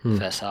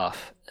first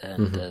half.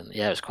 And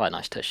it was quite a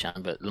nice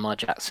touchdown, but Lamar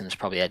Jackson's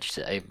probably edged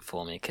it over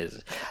for me,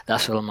 because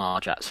that's the Lamar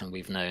Jackson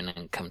we've known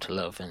and come to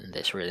love, and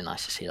it's really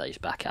nice to see that he's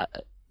back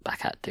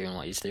at doing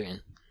what he's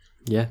doing.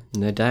 Yeah,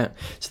 no doubt.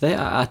 So they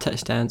are our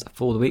touchdowns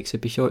for the week, so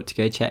be sure to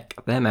go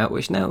check them out,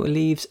 which now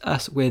leaves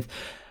us with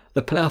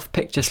the playoff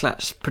picture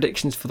 /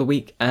 predictions for the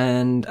week.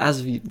 And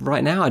as of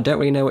right now, I don't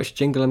really know which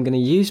jingle I'm going to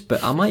use,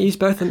 but I might use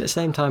both of them at the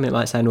same time. It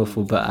might sound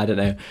awful, but I don't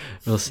know.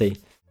 We'll see.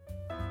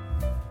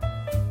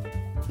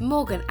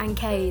 Morgan and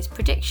Kay's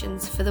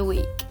predictions for the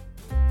week.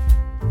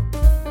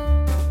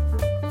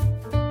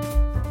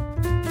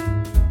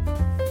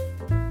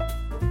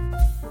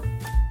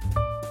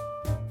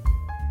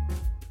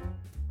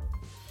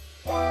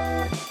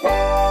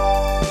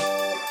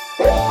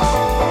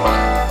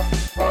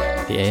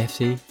 The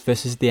AFC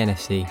versus the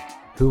NFC.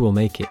 Who will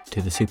make it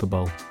to the Super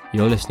Bowl?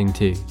 You're listening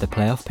to The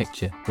Playoff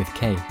Picture with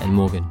Kay and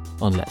Morgan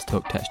on Let's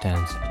Talk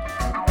Touchdowns.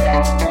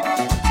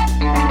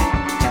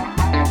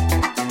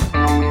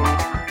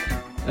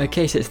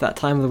 Okay, so it's that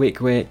time of the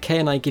week where Kay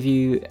and I give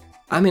you,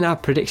 our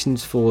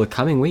predictions for the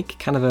coming week.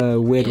 Kind of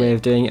a weird way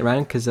of doing it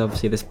around, because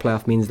obviously this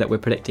playoff means that we're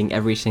predicting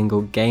every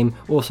single game.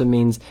 Also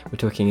means we're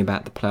talking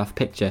about the playoff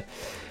picture.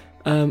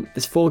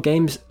 There's 4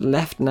 games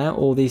left now,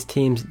 all these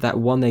teams that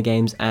won their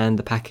games, and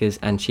the Packers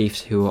and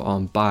Chiefs who are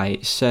on bye.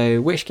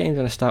 So which game's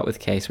going to start with,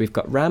 Kay? So we've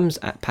got Rams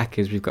at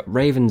Packers, we've got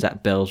Ravens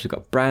at Bills, we've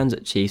got Browns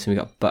at Chiefs, and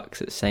we've got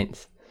Bucks at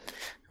Saints.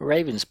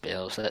 Ravens,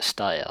 Bills, let's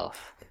start it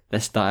off.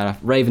 Let's start it off.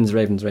 Ravens.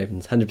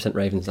 100%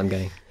 Ravens, I'm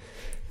going.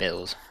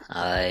 Bills.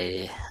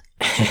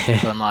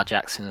 Lamar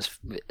Jackson's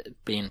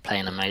been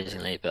playing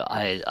amazingly, but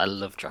I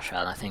love Josh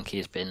Allen. I think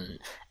he's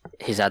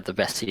had the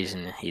best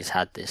season he's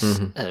had this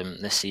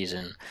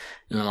season.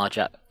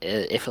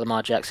 If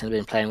Lamar Jackson's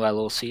been playing well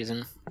all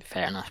season,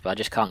 fair enough. But I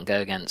just can't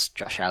go against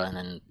Josh Allen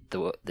and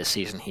the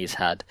season he's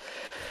had.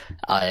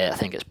 I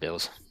think it's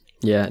Bills.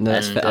 Yeah, no,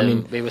 that's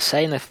fair. We were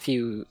saying a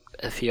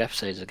couple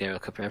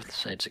of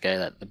episodes ago,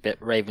 that the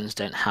Ravens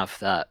don't have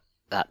that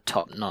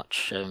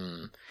top-notch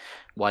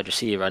wide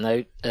receiver. I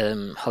know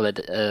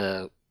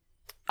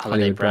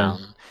Holiday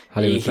Brown.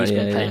 He's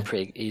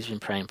been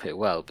playing pretty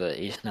well, but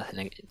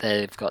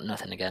they've got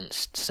nothing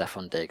against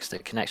Stephon Diggs. The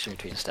connection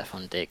between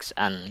Stephon Diggs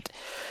and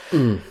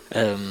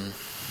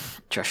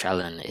Josh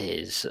Allen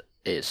is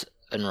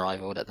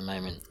unrivaled at the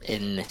moment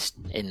in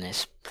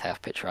this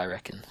playoff picture, I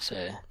reckon.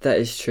 So that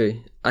is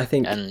true. I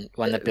think, and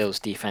when the Bills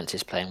defense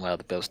is playing well,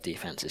 the Bills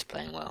defense is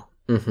playing well.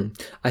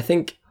 I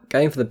think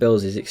going for the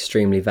Bills is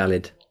extremely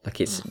valid.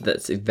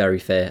 That's very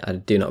fair. I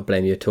do not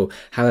blame you at all.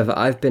 However,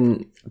 I've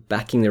been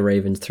backing the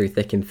Ravens through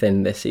thick and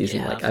thin this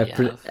season.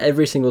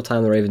 Every single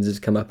time the Ravens has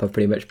come up, I've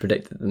pretty much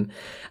predicted them,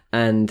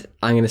 and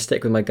I'm going to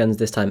stick with my guns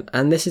this time.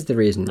 And this is the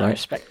reason, right? I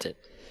respect it.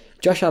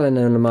 Josh Allen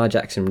and Lamar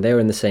Jackson, they were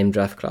in the same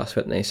draft class,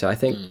 weren't they? So I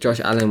think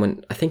Josh Allen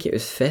went, I think it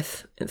was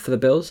 5th for the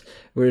Bills,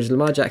 whereas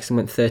Lamar Jackson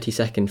went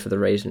 32nd for the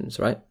Ravens,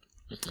 right?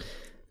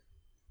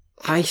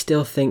 I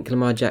still think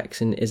Lamar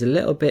Jackson is a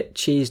little bit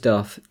cheesed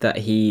off that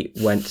he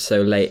went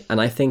so late,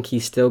 and I think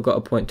he's still got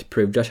a point to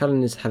prove. Josh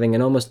Allen is having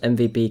an almost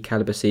MVP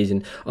caliber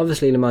season.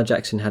 Obviously, Lamar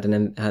Jackson had the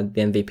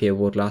MVP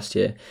award last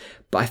year,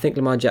 but I think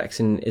Lamar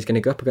Jackson is going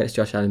to go up against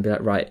Josh Allen and be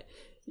like, right,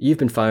 you've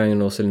been firing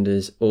on all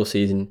cylinders all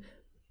season,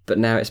 but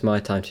now it's my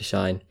time to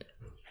shine.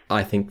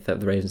 I think that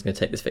the Ravens are going to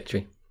take this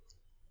victory.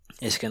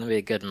 It's going to be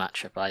a good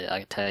matchup,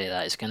 I tell you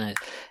that.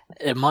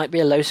 It might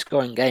be a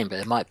low-scoring game, but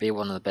it might be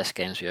one of the best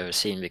games we've ever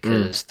seen,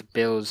 because the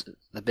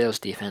Bills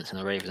defense and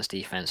the Ravens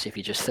defense, if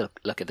you just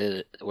look at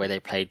the way they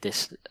played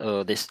this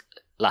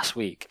last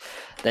week,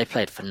 they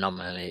played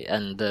phenomenally,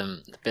 and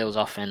the Bills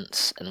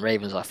offense and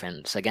Ravens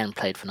offense again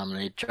played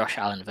phenomenally. Josh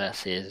Allen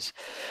versus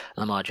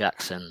Lamar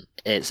Jackson,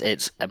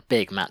 it's a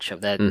big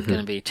matchup. They're going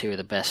to be two of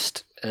the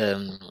best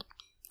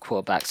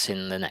quarterbacks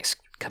in the next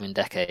coming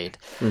decade.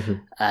 Mm-hmm.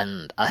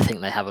 And I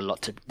think they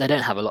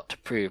don't have a lot to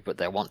prove, but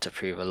they want to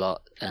prove a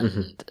lot.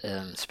 And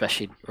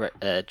especially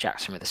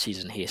Jackson with the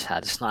season he's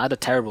had. It's not had a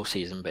terrible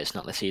season, but it's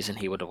not the season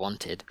he would have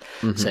wanted.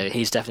 Mm-hmm. So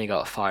he's definitely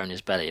got a fire in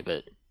his belly,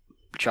 but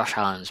Josh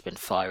Allen's been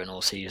firing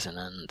all season,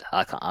 and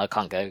I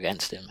can't go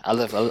against him. I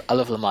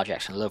love Lamar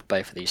Jackson. I love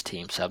both of these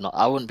teams, so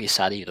I wouldn't be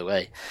sad either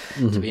way.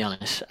 To be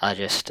honest,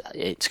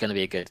 it's going to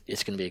be a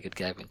good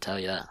game. I can tell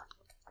you that.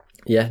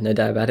 Yeah, no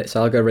doubt about it.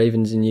 So I'll go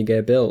Ravens and you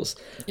go Bills.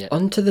 Yeah.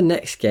 On to the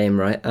next game,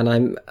 right?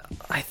 And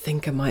I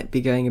think I might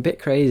be going a bit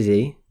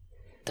crazy.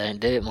 Don't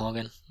do it,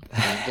 Morgan.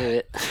 Don't do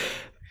it.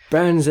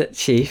 Browns at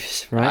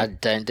Chiefs,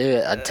 right? Don't do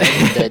it. I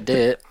tell you, don't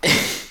do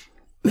it.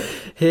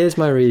 Here's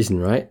my reason,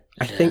 right?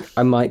 I think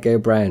I might go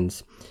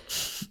Browns.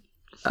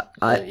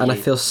 I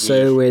feel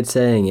so weird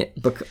saying it.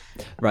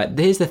 Right,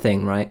 here's the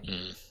thing, right?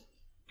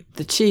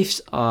 The Chiefs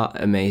are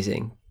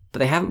amazing, but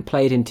they haven't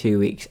played in 2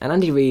 weeks, and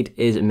Andy Reid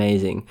is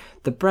amazing.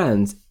 The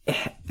Browns,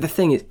 the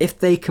thing is, if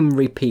they can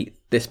repeat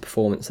this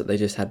performance that they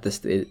just had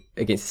against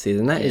the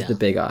season, that is the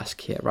big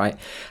ask here, right?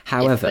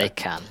 However, if they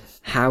can.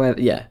 However,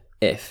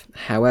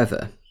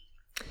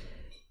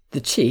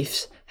 the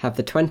Chiefs have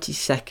the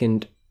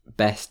 22nd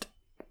best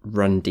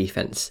run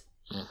defense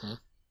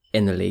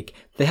in the league.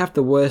 They have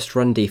the worst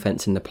run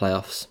defense in the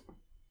playoffs.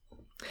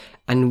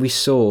 And we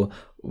saw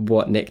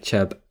what Nick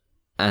Chubb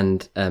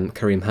and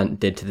Kareem Hunt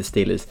did to the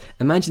Steelers.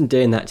 Imagine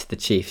doing that to the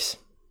Chiefs,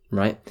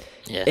 right?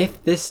 Yeah.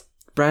 If this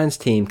Browns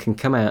team can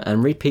come out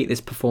and repeat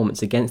this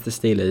performance against the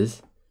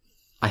Steelers,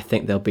 I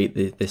think they'll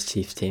beat this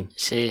Chiefs team.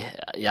 See,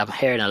 I'm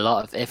hearing a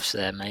lot of ifs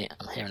there, mate.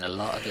 I'm hearing a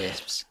lot of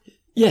ifs.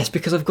 Yes,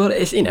 because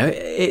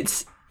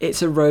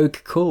it's a rogue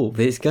call.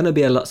 There's going to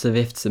be lots of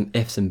ifs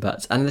and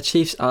buts, and the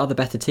Chiefs are the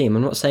better team.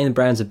 I'm not saying the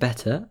Browns are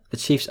better. The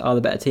Chiefs are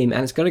the better team,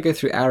 and it's going to go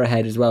through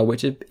Arrowhead as well,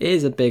 which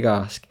is a big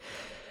ask.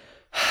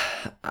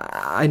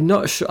 I'm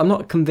not sure. I'm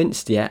not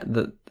convinced yet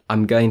that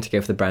I'm going to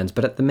go for the Browns,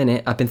 but at the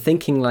minute, I've been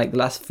thinking like the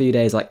last few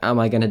days, like, am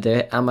I going to do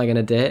it? Am I going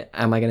to do it?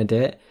 Am I going to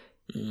do it?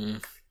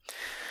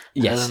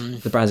 Yes,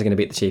 the Browns are going to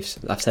beat the Chiefs.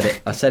 I've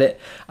said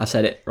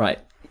it. Right.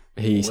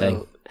 Who are you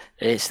saying?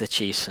 It's the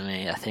Chiefs for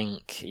me. I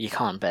think you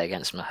can't bet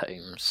against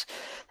Mahomes.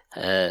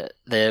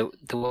 The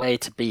way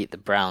to beat the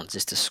Browns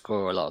is to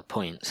score a lot of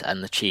points,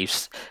 and the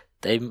Chiefs,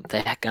 they're going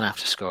to have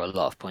to score a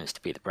lot of points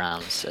to beat the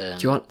Browns. Do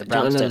you want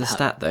another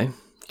stat though?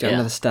 Do you want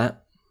another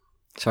stat?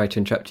 Sorry to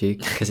interrupt you,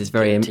 because it's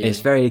very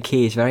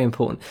key. It's very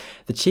important.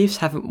 The Chiefs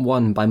haven't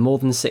won by more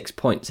than 6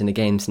 points in a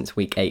game since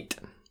week 8.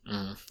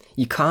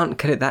 You can't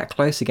cut it that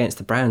close against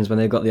the Browns when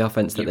they've got the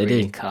offense that they do.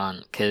 You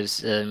can't,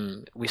 because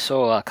we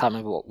saw, I can't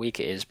remember what week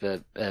it is,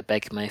 but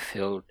Baker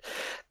Mayfield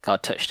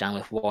got a touchdown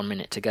with 1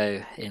 minute to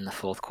go in the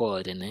fourth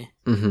quarter, didn't he?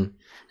 Mm-hmm.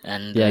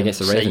 And against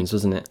the Ravens,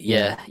 wasn't it?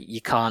 Yeah,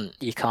 you can't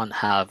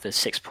have a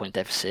 6-point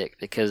deficit,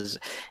 because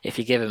if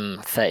you give him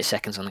 30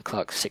 seconds on the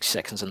clock, 60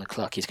 seconds on the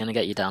clock, he's going to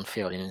get you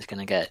downfield, and he's going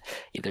to get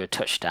either a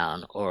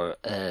touchdown or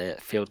a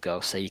field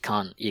goal. So you're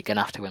going to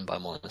have to win by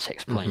more than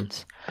 6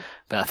 points.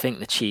 But I think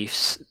the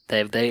Chiefs,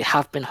 they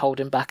have been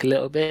holding back a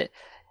little bit.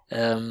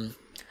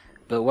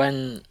 But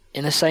when,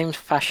 in the same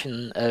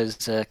fashion as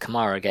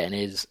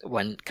Kamara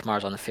when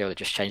Kamara's on the field, it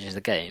just changes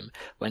the game.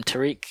 When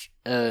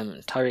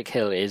Tyreek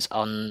Hill is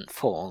on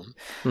form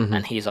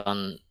and he's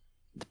on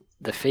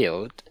the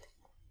field,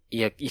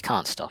 you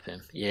can't stop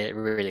him. You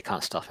really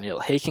can't stop him.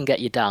 He can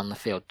get you down the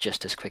field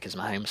just as quick as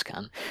Mahomes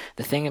can.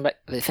 The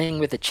thing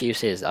with the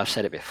Chiefs is, I've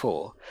said it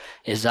before,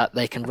 is that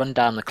they can run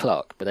down the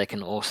clock, but they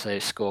can also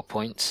score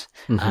points.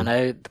 I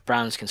know the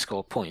Browns can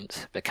score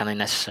points, but can they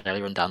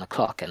necessarily run down the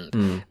clock?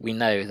 And we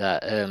know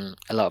that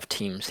a lot of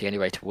teams, the only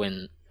way to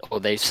win, or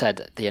they've said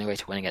that the only way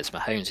to win against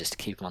Mahomes is to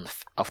keep him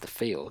off the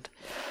field.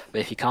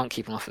 But if you can't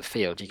keep him off the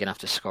field, you're going to have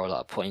to score a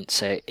lot of points.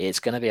 So it's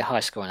going to be a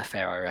high-scoring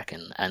affair, I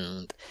reckon,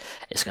 and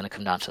it's going to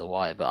come down to the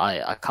wire. But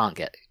I can't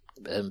bet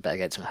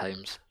against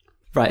Mahomes.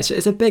 Right, so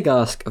it's a big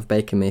ask of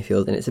Baker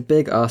Mayfield, and it's a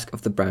big ask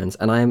of the Browns,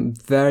 and I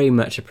very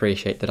much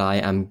appreciate that I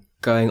am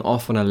going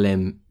off on a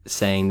limb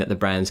saying that the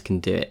Browns can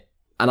do it.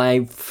 And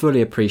I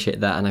fully appreciate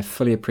that, and I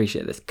fully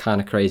appreciate that's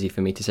kind of crazy for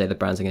me to say the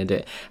Browns are going to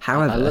do it.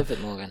 However, I love it,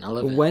 Morgan. I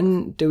love it.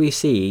 When do we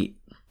see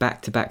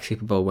back-to-back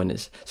Super Bowl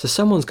winners? So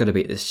someone's got to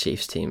beat this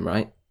Chiefs team,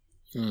 right?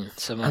 And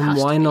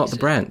why not the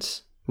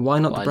Browns? Why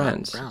not the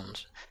Browns?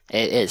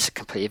 It's a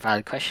completely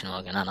valid question,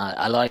 Morgan, and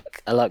I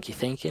like you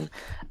thinking.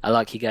 I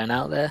like you going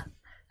out there,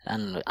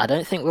 and I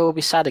don't think we'll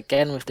be sad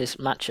again with this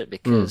matchup,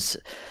 because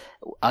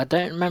I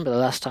don't remember the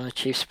last time the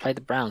Chiefs played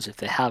the Browns, if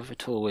they have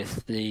at all,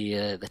 with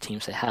the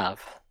teams they have.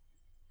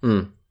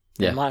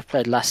 They might have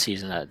played last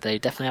season. They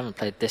definitely haven't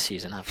played this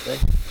season, have they?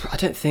 I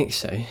don't think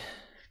so.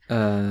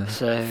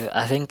 So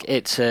I think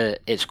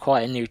it's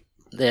quite a new.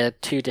 There are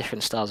two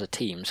different styles of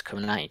teams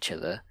coming at each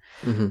other,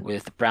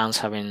 with the Browns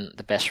having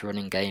the best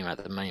running game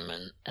at the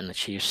moment, and the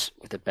Chiefs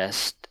with the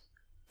best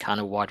kind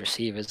of wide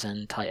receivers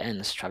and tight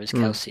ends. Travis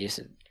Kelce is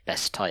the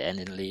best tight end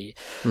in the league.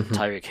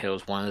 Tyreek Hill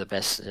is one of the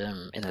best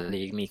in the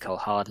league. Mecole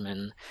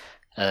Hardman.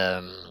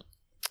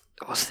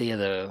 What's the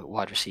other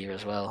wide receiver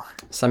as well?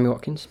 Sammy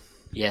Watkins.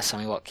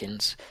 Sammy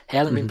Watkins. He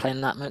hasn't been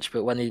playing that much,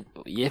 but when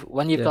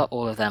you've got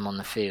all of them on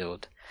the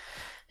field,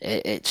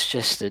 it's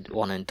just a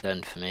one and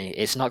done for me.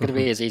 It's not going to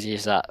be as easy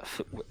as that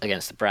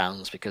against the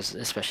Browns, because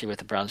especially with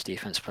the Browns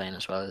defense playing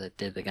as well as they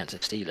did against the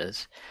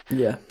Steelers.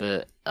 Yeah.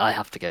 But I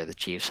have to go with the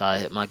Chiefs.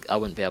 I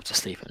wouldn't be able to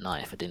sleep at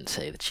night if I didn't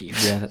say the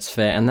Chiefs. Yeah, that's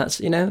fair. And that's,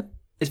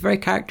 it's very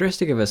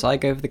characteristic of us. I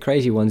go for the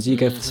crazy ones, you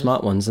go for the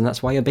smart ones, and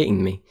that's why you're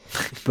beating me.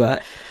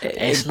 But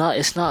it's not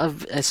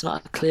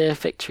a clear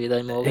victory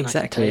though, Morgan.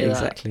 Exactly.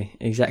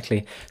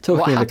 Talking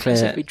what of a happens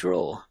clear, if we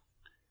draw?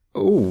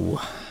 Ooh.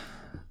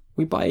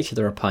 We buy each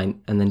other a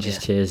pint and then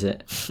just cheers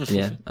it.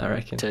 Yeah, I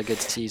reckon. To a good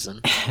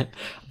season.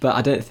 But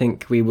I don't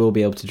think we will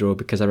be able to draw,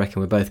 because I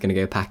reckon we're both going to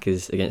go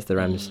Packers against the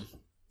Rams.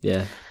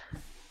 Yeah.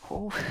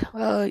 Oh,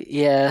 well,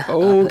 yeah.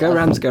 Oh, go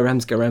Rams, go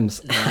Rams, go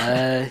Rams.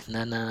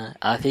 No.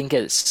 I think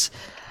it is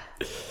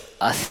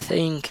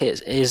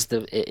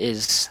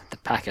the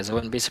Packers. I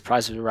wouldn't be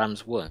surprised if the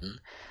Rams won.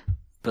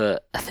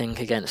 But I think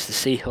against the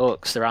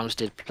Seahawks, the Rams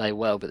did play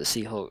well, but the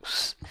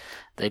Seahawks,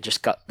 they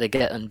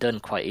get undone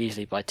quite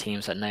easily by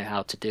teams that know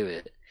how to do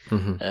it.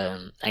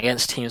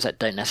 Against teams that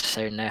don't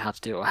necessarily know how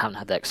to do it or haven't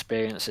had that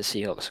experience, the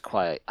Seahawks are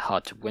quite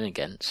hard to win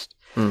against.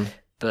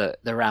 But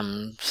the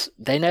Rams,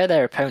 they know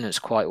their opponents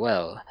quite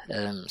well,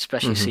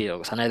 especially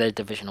Seahawks. I know they're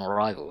divisional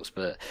rivals,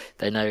 but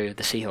they know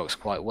the Seahawks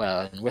quite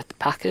well. And with the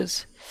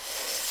Packers,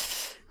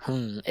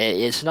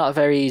 it's not a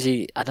very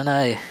easy. I don't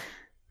know.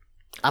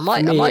 I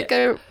might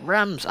go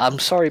Rams. I'm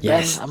sorry,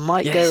 Ben. I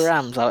might go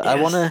Rams. I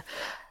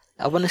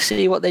want to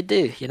see what they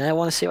do. I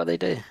want to see what they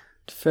do.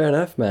 Fair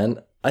enough, man.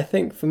 I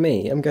think for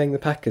me, I'm going the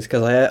Packers,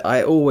 because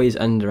I always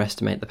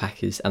underestimate the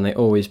Packers, and they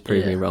always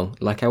prove me wrong.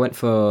 Like I went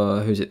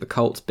for the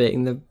Colts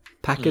beating the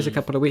Packers a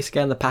couple of weeks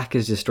ago, and the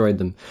Packers destroyed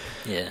them.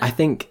 Yeah. I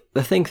think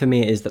the thing for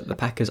me is that the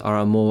Packers are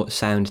a more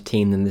sound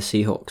team than the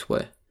Seahawks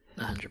were.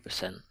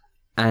 100%.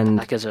 And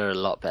the Packers are a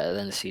lot better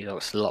than the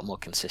Seahawks, a lot more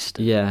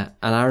consistent. Yeah,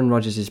 and Aaron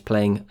Rodgers is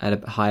playing at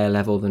a higher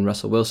level than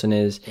Russell Wilson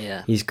is.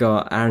 Yeah. He's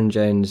got Aaron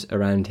Jones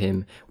around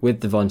him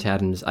with Devontae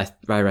Adams, I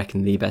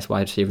reckon the best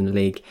wide receiver in the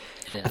league.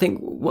 Yeah. I think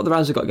what the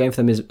Rams have got going for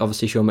them is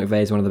obviously Sean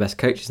McVay is one of the best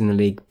coaches in the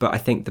league, but I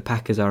think the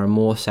Packers are a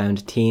more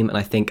sound team, and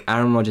I think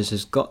Aaron Rodgers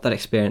has got that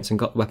experience and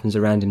got the weapons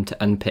around him to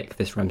unpick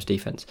this Rams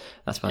defense.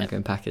 That's why I'm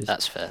going Packers.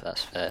 That's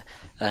fair.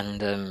 And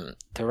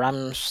the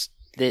Rams...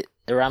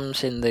 The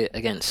Rams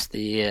against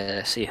the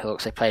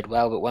Seahawks, they played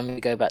well, but when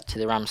we go back to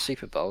the Rams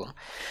Super Bowl,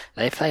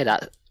 they played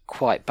that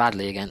quite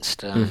badly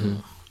against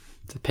the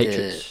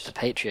Patriots. The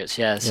Patriots,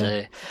 yeah.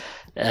 So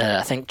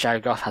I think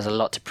Jared Goff has a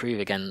lot to prove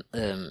again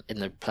in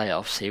the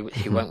playoffs.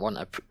 He won't want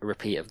a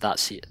repeat of that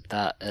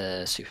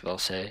Super Bowl.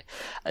 So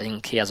I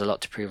think he has a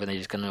lot to prove, and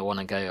he's going to want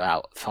to go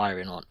out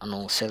firing on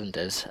all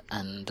cylinders.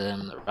 And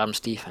the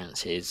Rams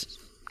defense is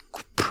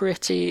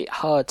pretty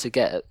hard to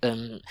get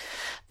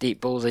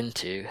deep balls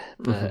into,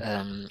 but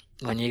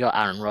when you got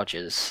Aaron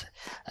Rodgers,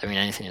 I mean,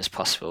 anything is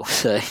possible.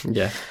 So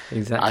yeah,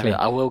 exactly.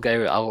 I will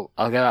go.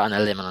 I'll go out on a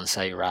limb and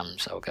say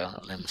Rams. I'll go out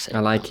on a limb and say I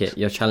like Rams. It.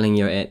 You're channeling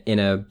your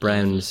inner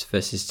Browns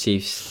versus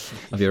Chiefs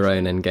of your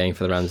own and going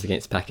for the Rams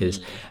against Packers.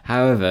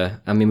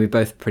 However, I mean, we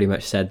both pretty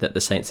much said that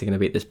the Saints are going to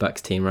beat this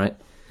Bucs team, right?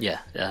 Yeah,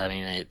 I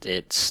mean,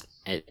 it's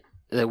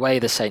the way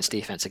the Saints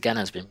defense again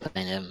has been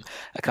playing him.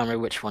 I can't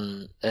remember which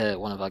one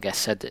of our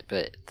guests said it,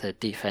 but the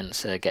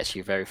defense gets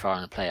you very far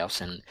in the playoffs.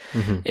 And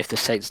if the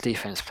Saints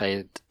defense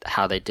played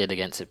how they did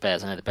against the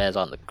Bears, I know the Bears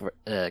aren't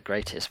the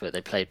greatest, but they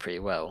played pretty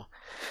well.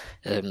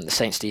 The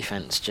Saints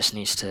defense just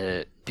needs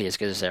to be as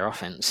good as their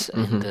offense,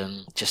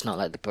 and just not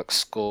let the Bucs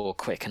score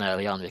quick and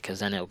early on, because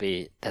then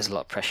there's a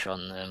lot of pressure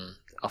on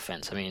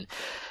offense. I mean,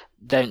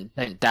 don't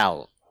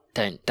doubt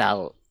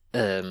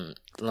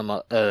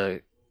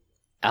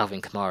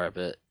Alvin Kamara,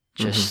 but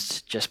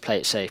just play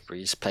it safe,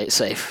 Breeze. Play it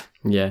safe.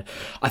 Yeah,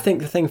 I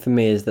think the thing for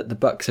me is that the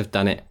Bucs have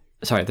done it.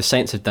 Sorry, the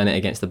Saints have done it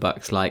against the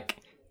Bucs. Like,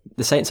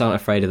 the Saints aren't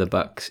afraid of the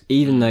Bucs,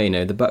 even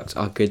though the Bucs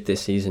are good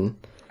this season.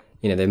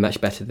 They're much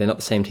better. They're not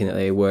the same team that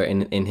they were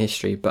in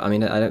history. But I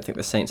mean, I don't think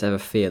the Saints ever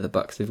fear the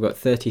Bucs. They've got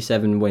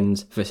 37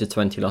 wins versus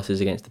 20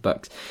 losses against the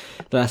Bucs.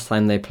 The last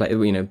time they played,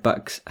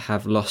 Bucs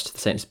have lost to the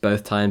Saints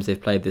both times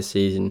they've played this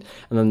season,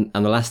 and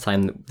the last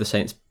time the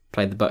Saints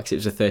played the Bucs, it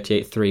was a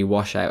 38-3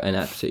 washout and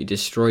absolutely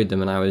destroyed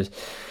them. And I was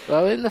in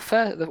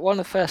one of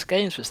the first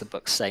games was the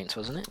Bucs Saints,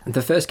 wasn't it?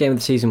 The first game of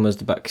the season was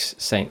the Bucs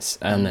Saints,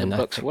 and then the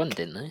Bucs won,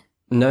 didn't they?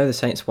 No, the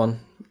Saints won.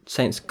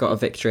 Saints got a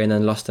victory and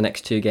then lost the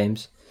next two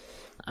games.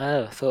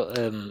 Oh, I thought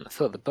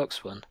the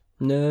Bucs won.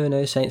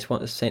 No, Saints won.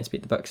 The Saints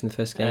beat the Bucs in the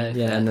first game.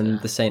 And then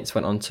the Saints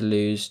went on to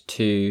lose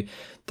to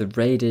the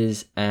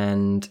Raiders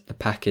and the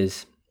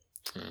Packers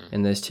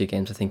in those two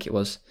games, I think it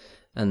was.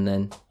 And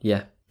then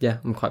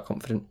I'm quite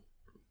confident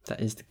that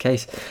is the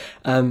case.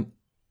 And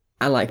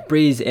like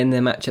Breeze in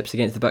their matchups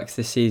against the Bucs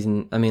this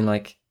season, I mean,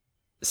 like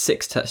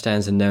 6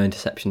 touchdowns and no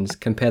interceptions.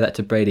 Compare that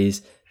to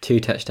Brady's 2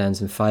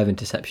 touchdowns and 5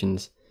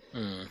 interceptions.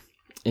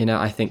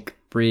 I think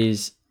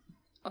Breeze,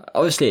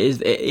 obviously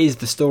it is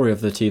the story of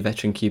the two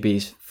veteran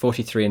QBs,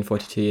 43 and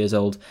 42 years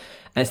old,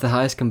 And it's the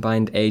highest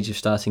combined age of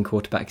starting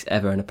quarterbacks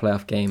ever in a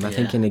playoff game. I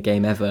think in a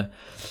game ever.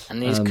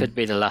 And these could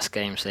be the last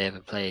games they ever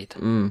played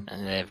and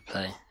they ever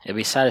play. It'd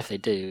be sad if they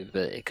do,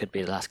 but it could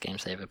be the last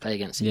games they ever play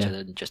against each other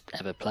and just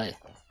ever play.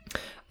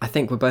 I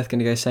think we're both going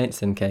to go Saints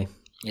then, Kay.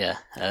 Yeah.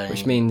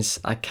 Which means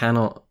I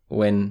cannot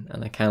win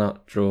and I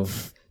cannot draw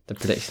the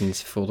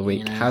predictions for the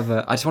week.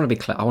 However, I just want to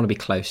be I want to be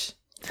close.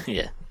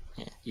 Yeah.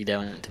 You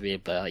don't want it to be a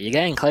blowout. You're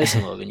getting closer,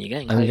 Morgan.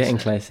 You're getting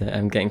closer.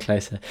 I'm getting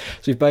closer.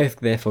 So we've both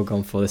therefore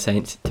gone for the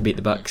Saints to beat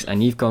the Bucks,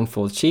 and you've gone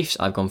for the Chiefs.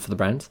 I've gone for the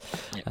Browns.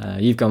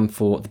 Yep. You've gone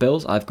for the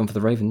Bills. I've gone for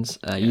the Ravens.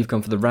 You've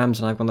gone for the Rams,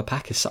 and I've gone the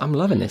Packers. So I'm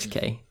loving this,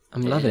 Kay.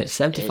 I'm loving it.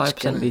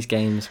 75% of these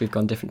games, we've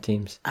gone different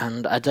teams.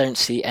 And I don't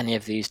see any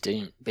of these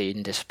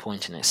being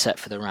disappointing, except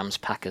for the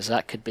Rams-Packers.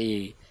 That could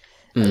be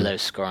a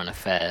low-scoring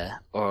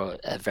affair or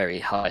a very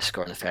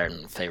high-scoring affair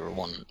in favour of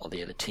one or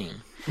the other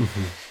team.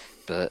 Mm-hmm.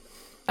 But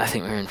I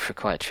think we're in for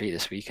quite a treat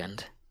this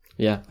weekend.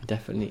 Yeah, I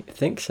definitely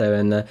think so.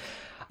 And I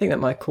think that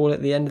might call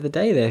it the end of the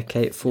day there,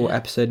 Kate, for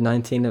episode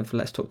 19 of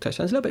Let's Talk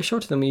Touchdowns. A little bit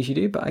shorter than we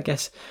usually do, but I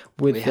guess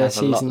with the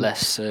season... We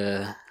have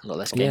a lot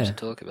less games to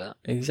talk about.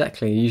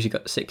 Exactly. You usually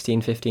got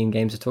 16, 15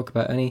 games to talk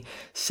about, only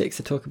 6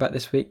 to talk about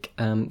this week.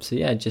 So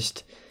yeah,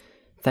 just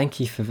thank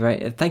you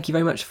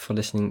very much for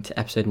listening to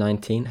episode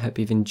 19. Hope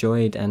you've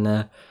enjoyed, and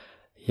I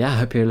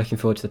hope you're looking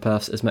forward to the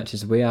playoffs as much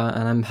as we are.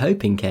 And I'm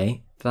hoping,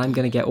 Kay, that I'm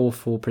going to get all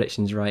 4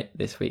 predictions right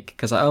this week,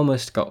 because I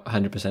almost got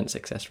 100%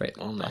 success rate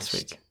last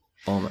week.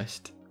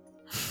 Almost.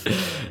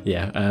 Thank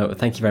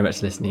you very much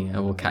for listening. I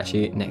will catch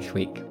you next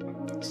week.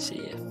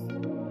 See ya.